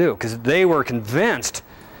us to do, because they were convinced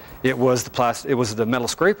it was the metal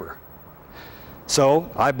scraper.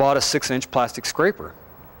 So I bought a 6-inch plastic scraper.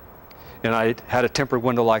 And I had a tempered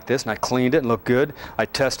window like this, and I cleaned it and looked good. I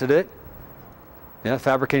tested it. Yeah,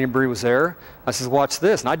 fabricating debris was there. I said, watch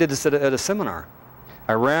this. And I did this at a seminar.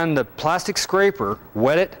 I ran the plastic scraper,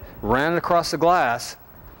 wet it, ran it across the glass,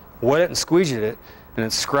 wet it and squeegeed it, and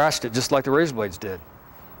it scratched it just like the razor blades did.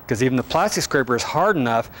 Because even the plastic scraper is hard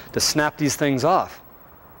enough to snap these things off.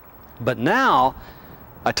 But now,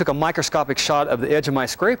 I took a microscopic shot of the edge of my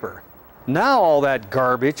scraper. Now all that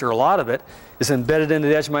garbage, or a lot of it, is embedded into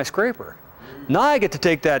the edge of my scraper. Now I get to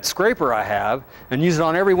take that scraper I have and use it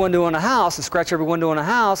on every window in the house and scratch every window in the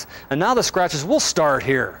house, and now the scratches will start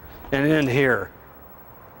here and end here.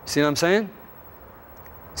 See what I'm saying?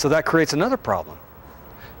 So that creates another problem.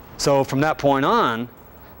 So from that point on,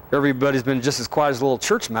 everybody's been just as quiet as a little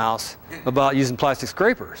church mouse about using plastic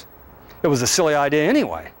scrapers. It was a silly idea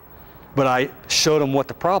anyway, but I showed them what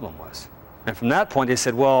the problem was. And from that point, they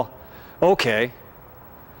said, well, okay,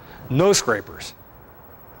 no scrapers.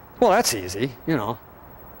 Well, that's easy, you know.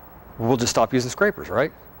 We'll just stop using scrapers,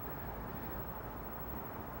 right?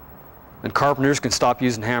 And carpenters can stop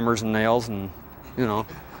using hammers and nails, and, you know.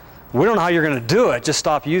 We don't know how you're going to do it, just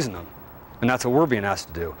stop using them. And that's what we're being asked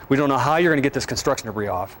to do. We don't know how you're going to get this construction debris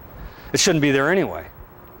off. It shouldn't be there anyway.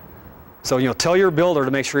 So, you know, tell your builder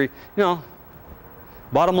to make sure, you know,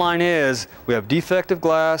 bottom line is we have defective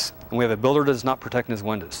glass and we have a builder that's not protecting his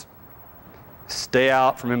windows. Stay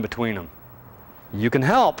out from in between them. You can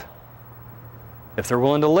help if they're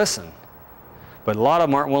willing to listen. But a lot of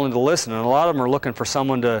them aren't willing to listen, and a lot of them are looking for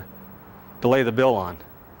someone to lay the bill on.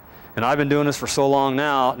 And I've been doing this for so long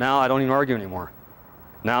now I don't even argue anymore.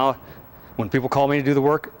 Now, when people call me to do the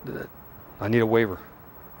work, I need a waiver.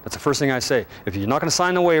 That's the first thing I say. If you're not going to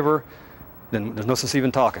sign the waiver, then there's no sense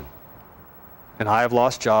even talking. And I have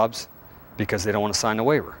lost jobs because they don't want to sign the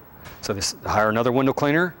waiver. So they hire another window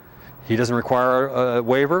cleaner. He doesn't require a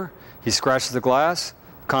waiver. He scratches the glass.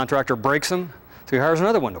 The contractor breaks him, so he hires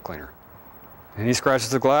another window cleaner. And he scratches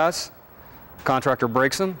the glass. The contractor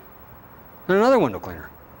breaks him, and another window cleaner.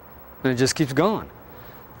 And it just keeps going.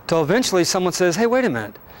 Until eventually someone says, hey, wait a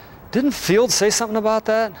minute. Didn't Field say something about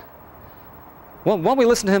that? Well, why don't we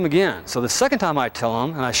listen to him again? So the second time I tell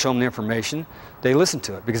them and I show them the information, they listen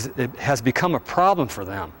to it because it has become a problem for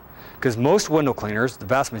them. Because most window cleaners, the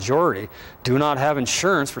vast majority, do not have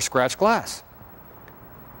insurance for scratched glass.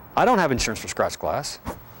 I don't have insurance for scratched glass.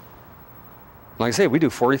 Like I say, we do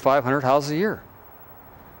 4,500 houses a year.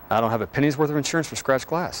 I don't have a penny's worth of insurance for scratched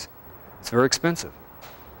glass. It's very expensive.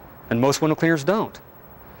 And most window cleaners don't.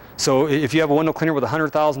 So if you have a window cleaner with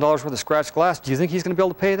 $100,000 worth of scratched glass, do you think he's going to be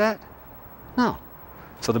able to pay that? No.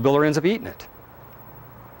 So the builder ends up eating it.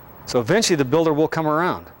 So eventually the builder will come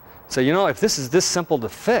around. Say, you know, if this is this simple to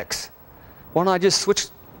fix, why don't I just switch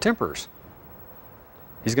tempers?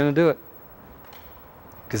 He's going to do it.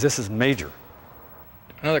 Because this is major.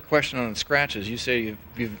 Another question on scratches. You say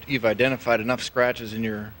you've identified enough scratches in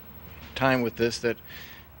your time with this that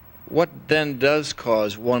what then does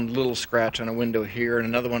cause one little scratch on a window here and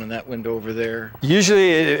another one in that window over there?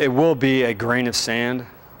 Usually it will be a grain of sand,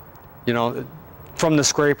 you know, from the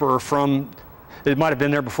scraper or from, it might have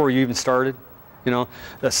been there before you even started. You know,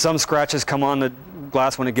 some scratches come on the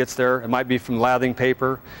glass when it gets there. It might be from lathing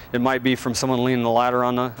paper. It might be from someone leaning the ladder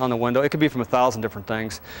on the window. It could be from 1,000 different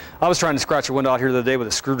things. I was trying to scratch a window out here the other day with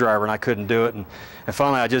a screwdriver and I couldn't do it. And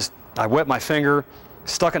finally I wet my finger,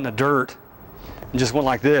 stuck it in the dirt, and just went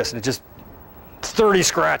like this. And it just 30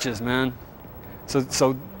 scratches, man.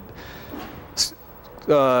 So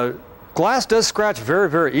glass does scratch very,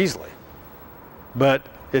 very easily, but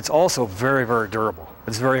it's also very, very durable.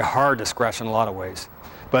 It's very hard to scratch in a lot of ways.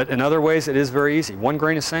 But in other ways, it is very easy. One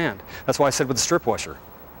grain of sand. That's why I said with the strip washer.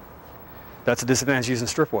 That's a disadvantage using a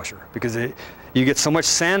strip washer because you get so much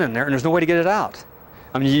sand in there and there's no way to get it out.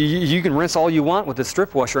 I mean, you can rinse all you want with the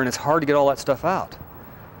strip washer and it's hard to get all that stuff out.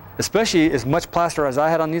 Especially as much plaster as I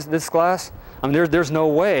had on this glass. I mean, there's no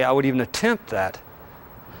way I would even attempt that.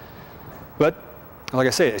 But like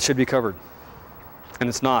I say, it should be covered. And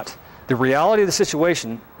it's not. The reality of the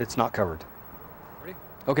situation, it's not covered.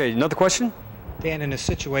 Okay, another question? Dan, in a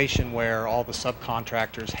situation where all the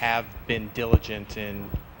subcontractors have been diligent in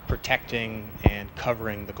protecting and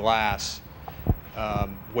covering the glass,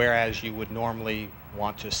 whereas you would normally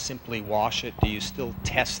want to simply wash it, do you still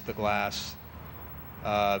test the glass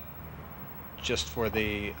just for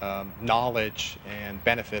the knowledge and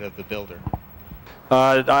benefit of the builder?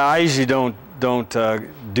 I usually don't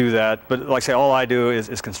do that, but like I say, all I do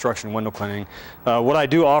is construction window cleaning. What I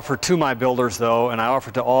do offer to my builders, though, and I offer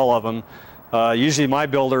to all of them, usually my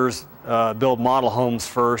builders build model homes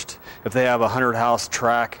first. If they have a 100-house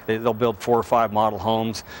tract, they'll build 4 or 5 model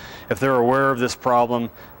homes. If they're aware of this problem,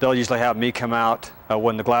 they'll usually have me come out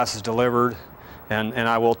when the glass is delivered, and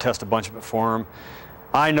I will test a bunch of it for them.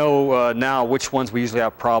 I know now which ones we usually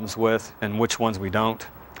have problems with and which ones we don't.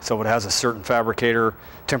 So if it has a certain fabricator,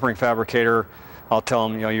 tempering fabricator, I'll tell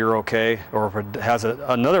them, you know, you're okay. Or if it has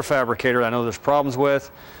another fabricator I know there's problems with,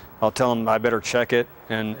 I'll tell them I better check it.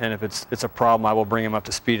 And if it's a problem, I will bring him up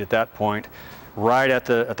to speed at that point, right at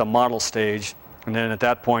the model stage. And then at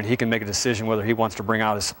that point, he can make a decision whether he wants to bring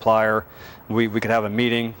out his supplier. We could have a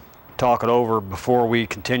meeting, talk it over before we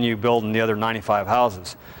continue building the other 95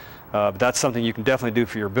 houses. But that's something you can definitely do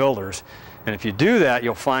for your builders. And if you do that,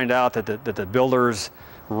 you'll find out that the builders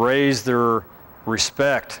raise their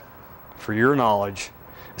respect for your knowledge,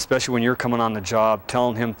 especially when you're coming on the job,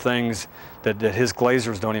 telling him things that his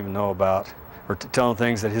glazers don't even know about. or telling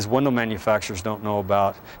things that his window manufacturers don't know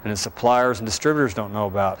about, and his suppliers and distributors don't know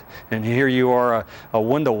about. And here you are, a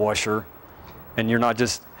window washer, and you're not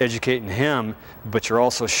just educating him, but you're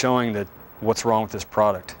also showing that what's wrong with this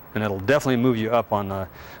product. And it'll definitely move you up on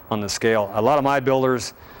the scale. A lot of my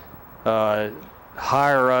builders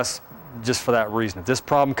hire us just for that reason. If this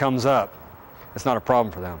problem comes up, it's not a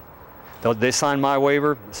problem for them. They sign my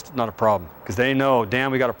waiver, it's not a problem, because they know,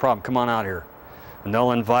 Dan, we got a problem, come on out here. And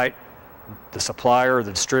they'll invite the supplier,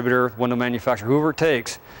 the distributor, window manufacturer, whoever it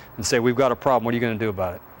takes, and say, we've got a problem, what are you going to do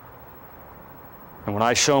about it? And when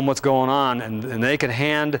I show them what's going on, and they can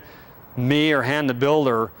hand me or hand the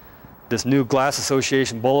builder this new Glass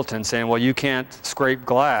Association bulletin saying, well, you can't scrape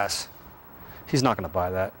glass, he's not going to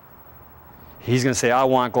buy that. He's going to say, I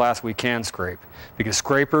want glass we can scrape, because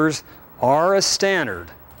scrapers are a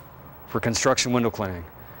standard for construction window cleaning.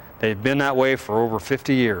 They've been that way for over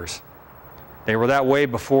 50 years. They were that way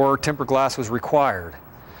before tempered glass was required.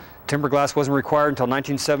 Tempered glass wasn't required until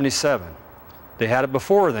 1977. They had it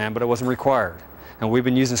before then, but it wasn't required. And we've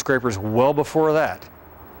been using scrapers well before that.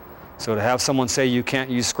 So to have someone say you can't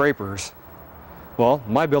use scrapers, well,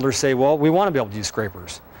 my builders say, well, we want to be able to use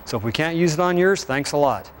scrapers. So if we can't use it on yours, thanks a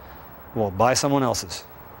lot. Well, buy someone else's.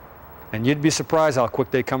 And you'd be surprised how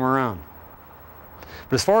quick they come around.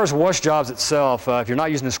 But as far as wash jobs itself, if you're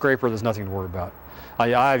not using a scraper, there's nothing to worry about. I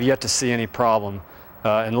have yet to see any problem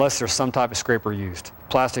unless there's some type of scraper used,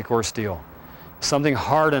 plastic or steel. Something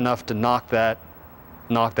hard enough to knock that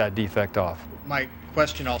defect off. My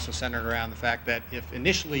question also centered around the fact that if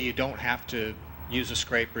initially you don't have to use a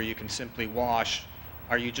scraper, you can simply wash,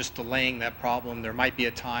 are you just delaying that problem? There might be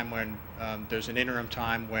a time when there's an interim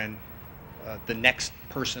time when the next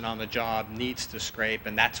person on the job needs to scrape,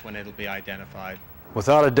 and that's when it'll be identified.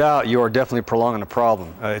 Without a doubt, you are definitely prolonging the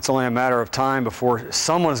problem. It's only a matter of time before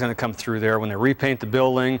someone's going to come through there when they repaint the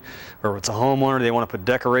building, or if it's a homeowner, they want to put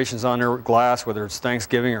decorations on their glass, whether it's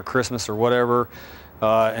Thanksgiving or Christmas or whatever.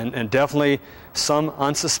 And definitely some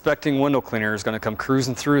unsuspecting window cleaner is going to come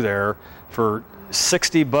cruising through there for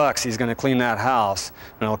 $60. He's going to clean that house,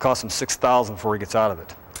 and it'll cost him $6,000 before he gets out of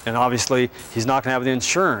it. And obviously, he's not going to have the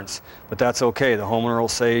insurance, but that's okay. The homeowner will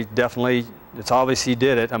say, definitely, it's obvious he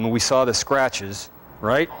did it. I mean, we saw the scratches,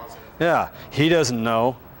 right? Yeah, he doesn't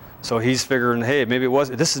know, so he's figuring, hey, maybe it was.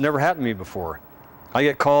 This has never happened to me before. I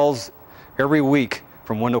get calls every week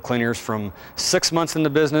from window cleaners from 6 months in the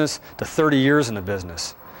business to 30 years in the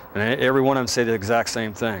business. And every one of them say the exact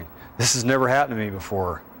same thing. This has never happened to me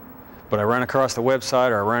before. But I ran across the website,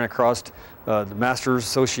 or I ran across the Masters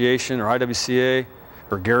Association or IWCA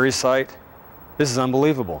or Gary's site. This is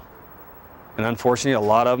unbelievable. And unfortunately, a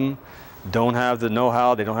lot of them don't have the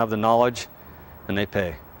know-how, they don't have the knowledge, and they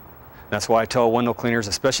pay. That's why I tell window cleaners,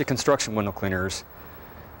 especially construction window cleaners,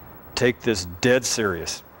 take this dead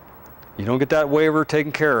serious. You don't get that waiver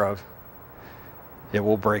taken care of, it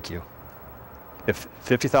will break you. If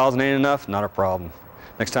 $50,000 ain't enough, not a problem.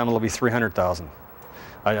 Next time it'll be $300,000.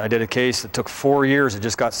 I did a case that took 4 years, it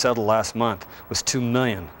just got settled last month, was $2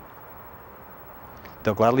 million.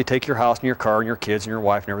 They'll gladly take your house and your car and your kids and your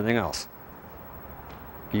wife and everything else.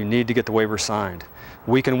 You need to get the waiver signed.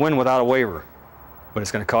 We can win without a waiver, but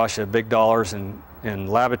it's going to cost you big dollars in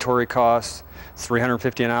laboratory costs,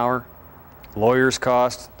 $350 an hour. Lawyers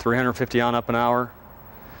cost $350 on up an hour.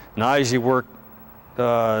 And I usually work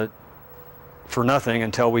for nothing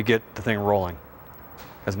until we get the thing rolling,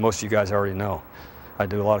 as most of you guys already know. I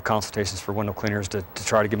do a lot of consultations for window cleaners to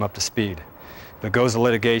try to get them up to speed. If it goes to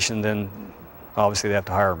litigation, then obviously they have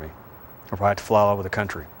to hire me, or I have to fly all over the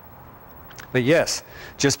country. But yes,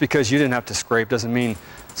 just because you didn't have to scrape doesn't mean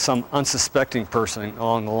some unsuspecting person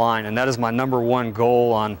along the line. And that is my #1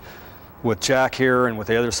 goal with Jack here and with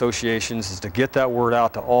the other associations, is to get that word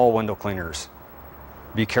out to all window cleaners.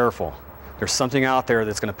 Be careful. There's something out there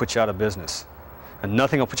that's going to put you out of business. And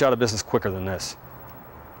nothing will put you out of business quicker than this.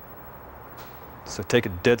 So take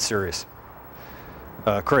it dead serious.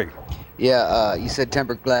 Craig. Yeah, you said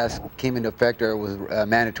tempered glass came into effect, or was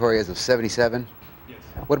mandatory as of '77? Yes.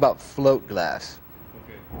 What about float glass?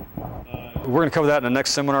 Okay. We're going to cover that in the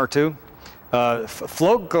next seminar too.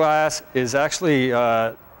 Float glass is actually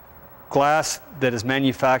glass that is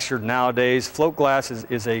manufactured nowadays. Float glass is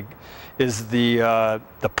the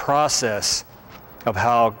process of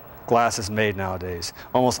how glass is made nowadays.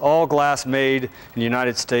 Almost all glass made in the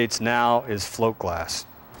United States now is float glass.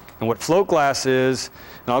 And what float glass is,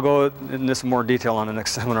 and I'll go into this in more detail on the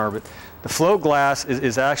next seminar, but the float glass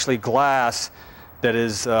is actually glass that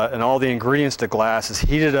is, and all the ingredients to glass is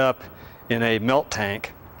heated up in a melt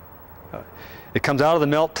tank. It comes out of the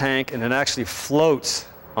melt tank and it actually floats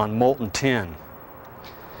on molten tin.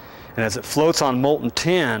 And as it floats on molten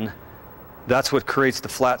tin, that's what creates the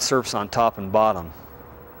flat surface on top and bottom.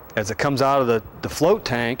 As it comes out of the float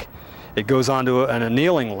tank, it goes onto an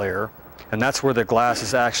annealing layer, and that's where the glass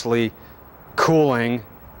is actually cooling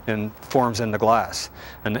and forms into glass.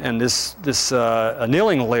 And this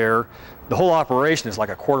annealing layer, the whole operation is like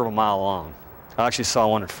a quarter of a mile long. I actually saw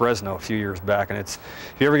one at Fresno a few years back, and if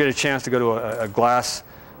you ever get a chance to go to a glass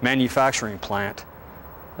manufacturing plant,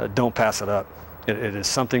 don't pass it up. It is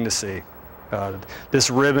something to see. This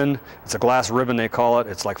ribbon, it's a glass ribbon they call it.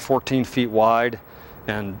 It's like 14 feet wide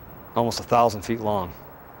and almost 1,000 feet long.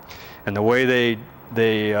 And the way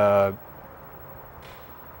they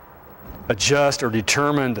adjust or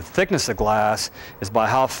determine the thickness of glass is by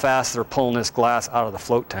how fast they're pulling this glass out of the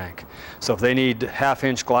float tank. So if they need 1/2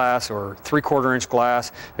 inch glass or 3/4 inch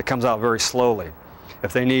glass, it comes out very slowly.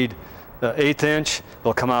 If they need 1/8 inch,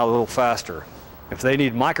 they'll come out a little faster. If they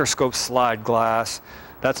need microscope slide glass,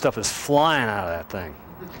 that stuff is flying out of that thing.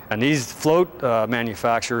 And these float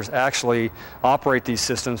manufacturers actually operate these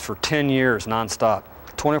systems for 10 years nonstop,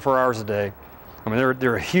 24 hours a day. I mean,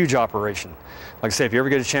 they're a huge operation. Like I say, if you ever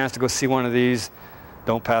get a chance to go see one of these,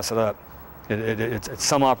 don't pass it up. It's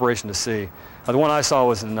some operation to see. The one I saw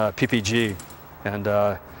was in PPG, and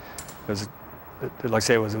it was, like I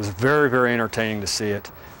say, it was very, very entertaining to see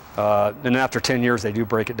it. And after 10 years, they do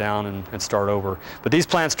break it down and start over. But these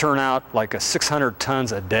plants turn out like 600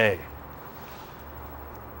 tons a day.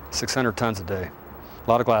 600 tons a day. A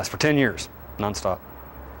lot of glass for 10 years, nonstop.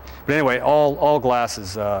 But anyway, all glass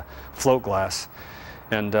is float glass.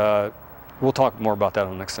 And we'll talk more about that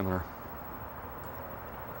on the next seminar.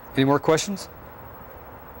 Any more questions?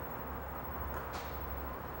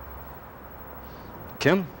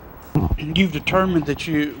 Kim? You've determined that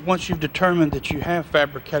once you've determined that you have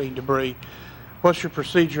fabricating debris, what's your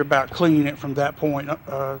procedure about cleaning it from that point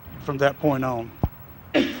on?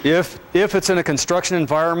 If it's in a construction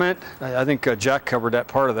environment, I think Jack covered that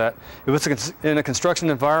part of that. If it's in a construction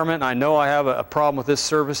environment, and I know I have a problem with this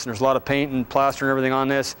surface, and there's a lot of paint and plaster and everything on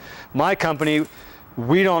this, my company,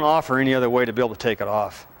 we don't offer any other way to be able to take it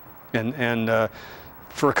off. And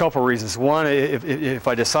for a couple of reasons. One, if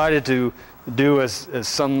I decided to do as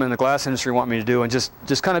some in the glass industry want me to do, and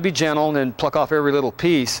just kind of be gentle and pluck off every little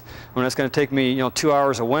piece, when it's going to take me 2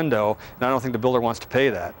 hours a window, and I don't think the builder wants to pay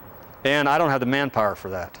that. And I don't have the manpower for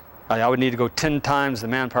that. I would need to go 10 times the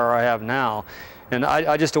manpower I have now, and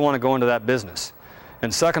I just don't want to go into that business.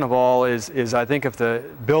 And second of all is I think if the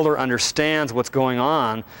builder understands what's going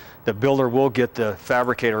on, the builder will get the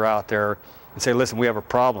fabricator out there and say, listen, we have a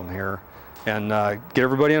problem here, and get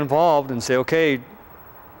everybody involved and say, okay,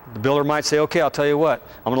 the builder might say, okay, I'll tell you what,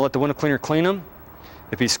 I'm going to let the window cleaner clean them.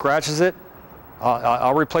 If he scratches it,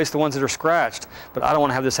 I'll replace the ones that are scratched, but I don't want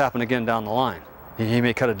to have this happen again down the line. He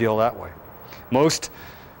may cut a deal that way. Most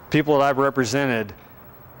people that I've represented,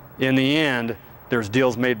 in the end, there's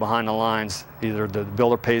deals made behind the lines. Either the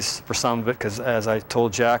builder pays for some of it, because as I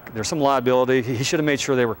told Jack, there's some liability. He should have made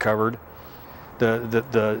sure they were covered.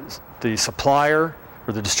 The supplier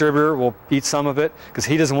or the distributor will eat some of it, because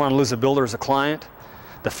he doesn't want to lose a builder as a client.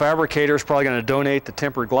 The fabricator is probably going to donate the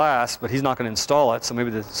tempered glass, but he's not going to install it, so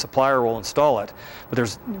maybe the supplier will install it.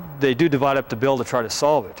 But they do divide up the bill to try to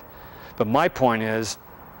solve it. But my point is,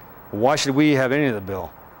 why should we have any of the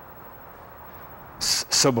bill?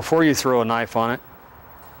 So before you throw a knife on it,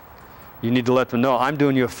 you need to let them know, I'm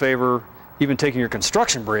doing you a favor, even taking your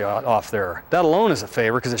construction debris off there. That alone is a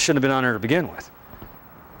favor, because it shouldn't have been on there to begin with.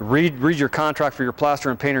 Read your contract for your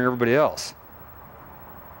plaster and painter and everybody else.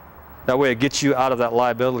 That way it gets you out of that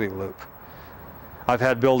liability loop. I've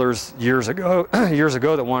had builders years ago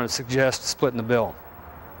that wanted to suggest splitting the bill,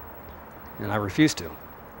 and I refused to.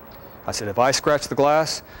 I said, if I scratch the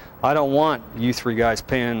glass, I don't want you 3 guys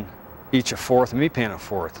paying each a fourth and me paying a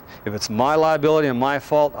fourth. If it's my liability and my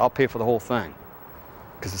fault, I'll pay for the whole thing,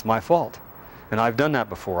 because it's my fault. And I've done that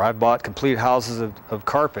before. I've bought complete houses of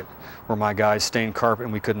carpet where my guys stained carpet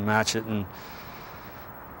and we couldn't match it. And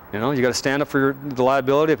you got to stand up for the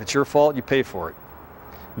liability. If it's your fault, you pay for it.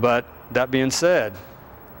 But that being said,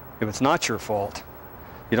 if it's not your fault,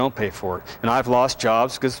 you don't pay for it. And I've lost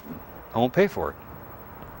jobs because I won't pay for it.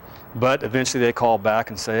 But eventually they call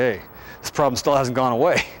back and say, hey, this problem still hasn't gone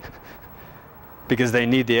away, because they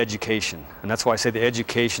need the education. And that's why I say the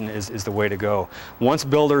education is the way to go. Once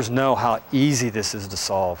builders know how easy this is to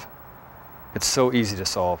solve, it's so easy to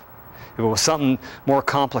solve. If it was something more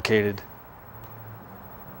complicated,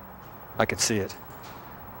 I could see it.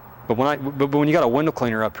 But when you got a window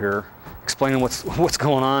cleaner up here explaining what's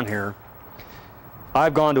going on here,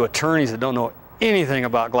 I've gone to attorneys that don't know anything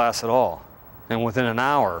about glass at all, and within an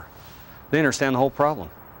hour, they understand the whole problem.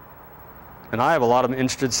 And I have a lot of them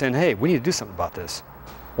interested in saying, hey, we need to do something about this.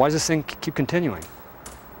 Why does this thing keep continuing?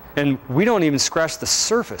 And we don't even scratch the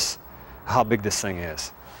surface of how big this thing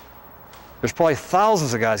is. There's probably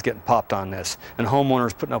thousands of guys getting popped on this, and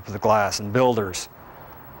homeowners putting up with the glass, and builders.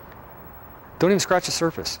 Don't even scratch the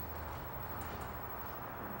surface.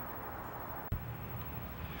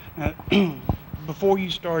 Before you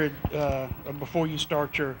start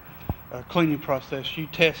your cleaning process, you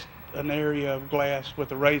test an area of glass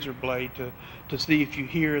with a razor blade to see if you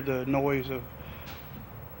hear the noise of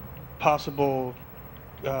possible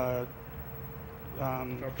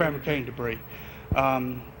fabricating debris.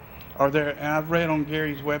 And I've read on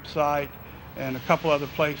Gary's website and a couple other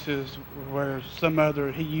places where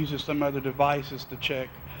he uses some other devices to check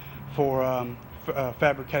for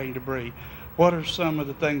fabricating debris. What are some of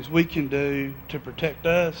the things we can do to protect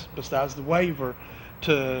us besides the waiver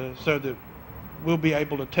so that we'll be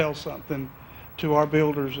able to tell something to our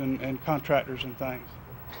builders and contractors and things?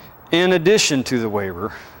 In addition to the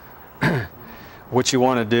waiver, what you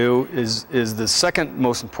want to do is the second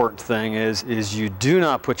most important thing is you do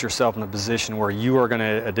not put yourself in a position where you are going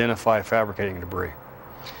to identify fabricating debris.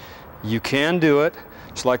 You can do it,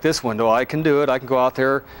 just like this window. I can do it. I can go out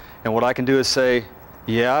there, and what I can do is say,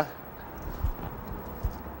 yeah,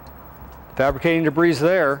 fabricating debris is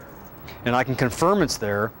there, and I can confirm it's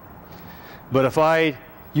there. But if I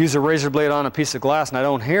use a razor blade on a piece of glass and I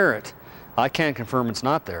don't hear it, I can't confirm it's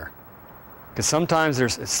not there. Because sometimes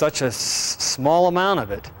it's such a small amount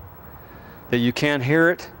of it that you can't hear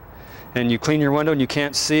it, and you clean your window and you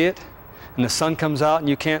can't see it, and the sun comes out and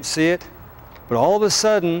you can't see it. But all of a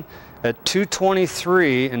sudden, at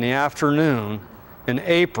 2:23 in the afternoon in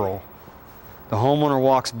April, the homeowner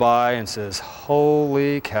walks by and says,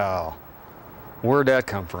 holy cow, where'd that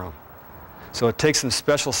come from? So it takes some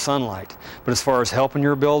special sunlight. But as far as helping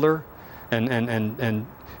your builder and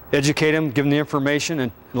educate him, give him the information,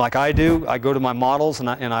 and like I do, I go to my models and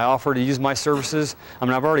I offer to use my services. I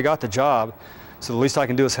mean, I've already got the job, so the least I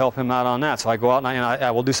can do is help him out on that. So I go out and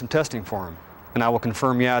I will do some testing for him, and I will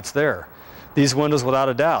confirm, yeah, it's there. These windows, without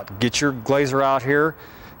a doubt. Get your glazer out here,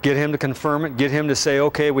 get him to confirm it, get him to say,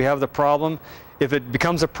 okay, we have the problem. If it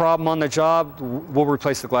becomes a problem on the job, we'll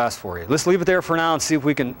replace the glass for you. Let's leave it there for now and see if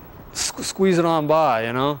we can squeeze it on by,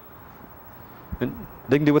 you know. And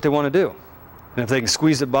they can do what they want to do. And if they can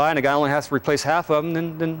squeeze it by and the guy only has to replace half of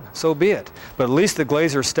them, then so be it. But at least the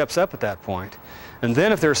glazer steps up at that point. And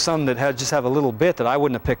then if there's some that just have a little bit that I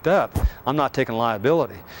wouldn't have picked up, I'm not taking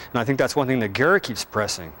liability. And I think that's one thing that Gary keeps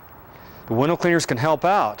pressing. The window cleaners can help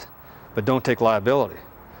out, but don't take liability.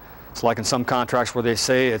 It's like in some contracts where they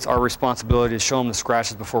say it's our responsibility to show them the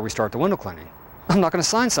scratches before we start the window cleaning. I'm not going to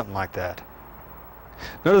sign something like that.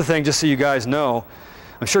 Another thing, just so you guys know,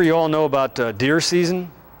 I'm sure you all know about deer season.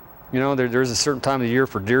 You know, there's a certain time of the year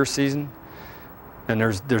for deer season, and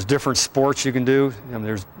there's different sports you can do. I mean,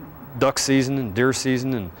 there's duck season and deer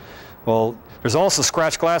season, and well, there's also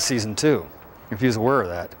scratch glass season too, if you was aware of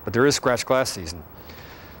that. But there is scratch glass season.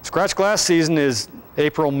 Scratch glass season is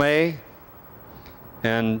April, May,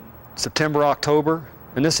 and September, October,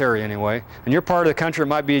 in this area anyway. In your part of the country, it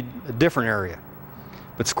might be a different area.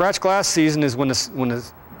 But scratch glass season is when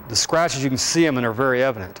the scratches, you can see them and they're very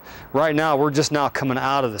evident. Right now, we're just now coming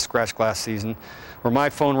out of the scratch glass season where my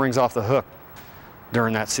phone rings off the hook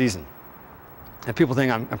during that season. And people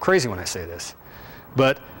think I'm crazy when I say this.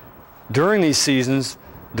 But during these seasons,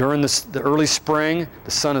 during the early spring,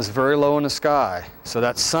 the sun is very low in the sky. So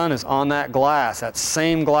that sun is on that glass, that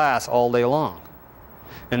same glass all day long.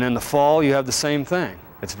 And in the fall, you have the same thing.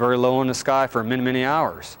 It's very low in the sky for many, many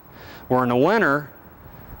hours. Where in the winter,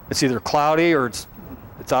 it's either cloudy or it's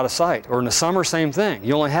out of sight. Or in the summer, same thing.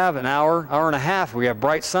 You only have an hour, hour and a half where you have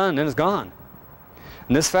bright sun, then it's gone.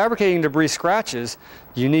 And this fabricating debris scratches,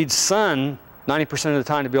 you need sun 90% of the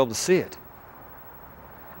time to be able to see it.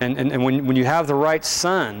 And when you have the right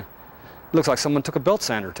sun, it looks like someone took a belt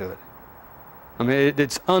sander to it. I mean,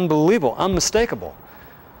 it's unbelievable, unmistakable.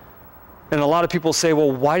 And a lot of people say,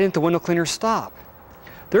 well, why didn't the window cleaner stop?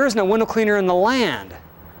 There isn't a window cleaner in the land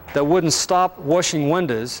that wouldn't stop washing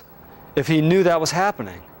windows if he knew that was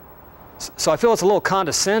happening. So I feel it's a little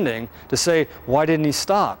condescending to say, why didn't he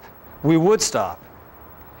stop? We would stop.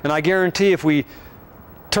 And I guarantee if we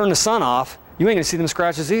turn the sun off, you ain't gonna see them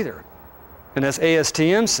scratches either. And as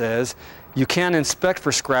ASTM says, you can't inspect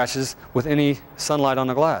for scratches with any sunlight on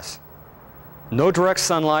the glass. No direct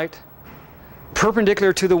sunlight,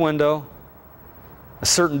 perpendicular to the window, a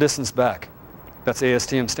certain distance back. That's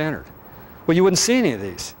ASTM standard. Well, you wouldn't see any of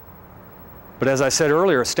these. But as I said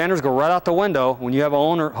earlier, standards go right out the window. When you have a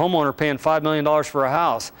homeowner paying $5 million for a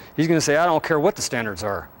house, he's going to say, I don't care what the standards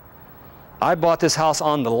are. I bought this house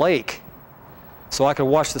on the lake so I could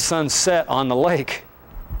watch the sun set on the lake.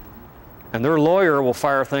 And their lawyer will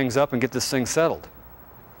fire things up and get this thing settled.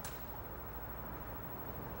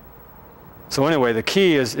 So anyway, the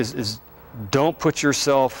key is don't put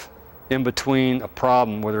yourself in between a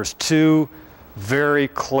problem where there's two very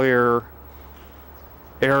clear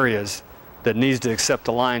areas that needs to accept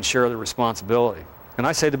the lion's share of the responsibility. And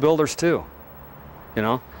I say the builders too, you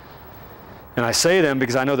know. And I say them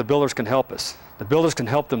because I know the builders can help us. The builders can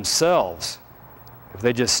help themselves if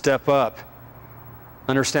they just step up,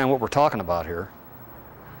 understand what we're talking about here,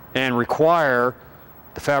 and require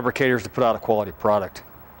the fabricators to put out a quality product,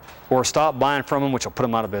 or stop buying from them, which will put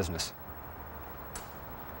them out of business.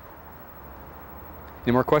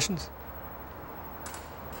 Any more questions?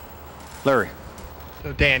 Larry.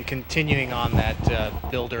 So Dan, continuing on that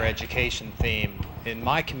builder education theme, in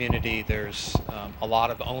my community there's a lot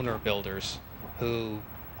of owner builders who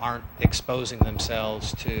aren't exposing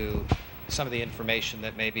themselves to some of the information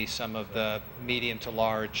that maybe some of the medium to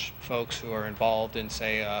large folks who are involved in,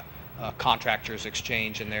 say, a contractors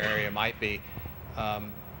exchange in their area might be.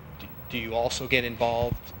 Do you also get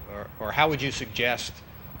involved, or how would you suggest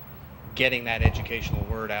getting that educational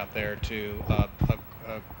word out there to a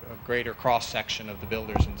greater cross-section of the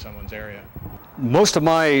builders in someone's area? Most of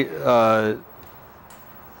my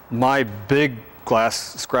my big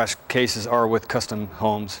glass scratch cases are with custom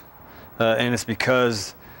homes, and it's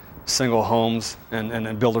because single homes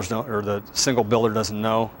and builders don't, or the single builder doesn't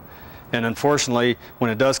know. And unfortunately,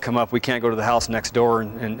 when it does come up, we can't go to the house next door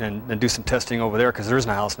and do some testing over there because there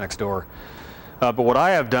isn't a house next door. But what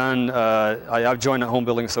I have done, I've joined a home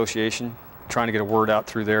building association, trying to get a word out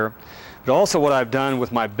through there. But also what I've done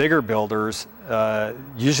with my bigger builders,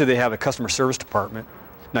 usually they have a customer service department.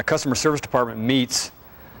 Now, customer service department meets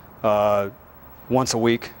once a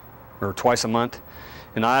week or twice a month.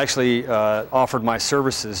 And I actually offered my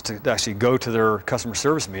services to actually go to their customer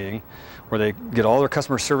service meeting, where they get all their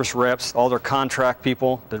customer service reps, all their contract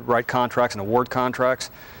people that write contracts and award contracts.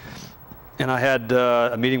 And I had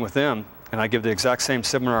a meeting with them, and I give the exact same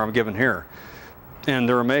seminar I'm giving here. And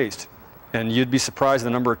they're amazed. And you'd be surprised the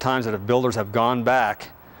number of times that builders have gone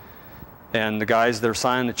back, and the guys that are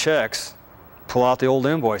signing the checks pull out the old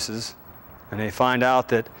invoices, and they find out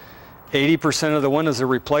that 80% of the windows they're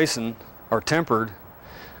replacing are tempered,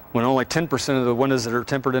 when only 10% of the windows that are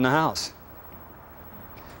tempered in the house.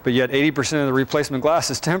 But yet 80% of the replacement glass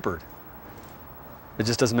is tempered. It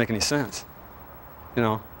just doesn't make any sense, you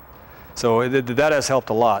know. So that has helped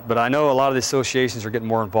a lot. But I know a lot of the associations are getting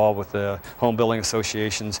more involved with the home building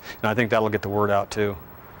associations, and I think that'll get the word out too.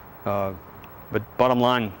 But bottom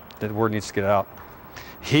line, the word needs to get out.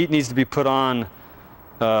 Heat needs to be put on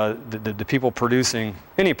the people producing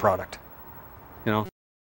any product, you know.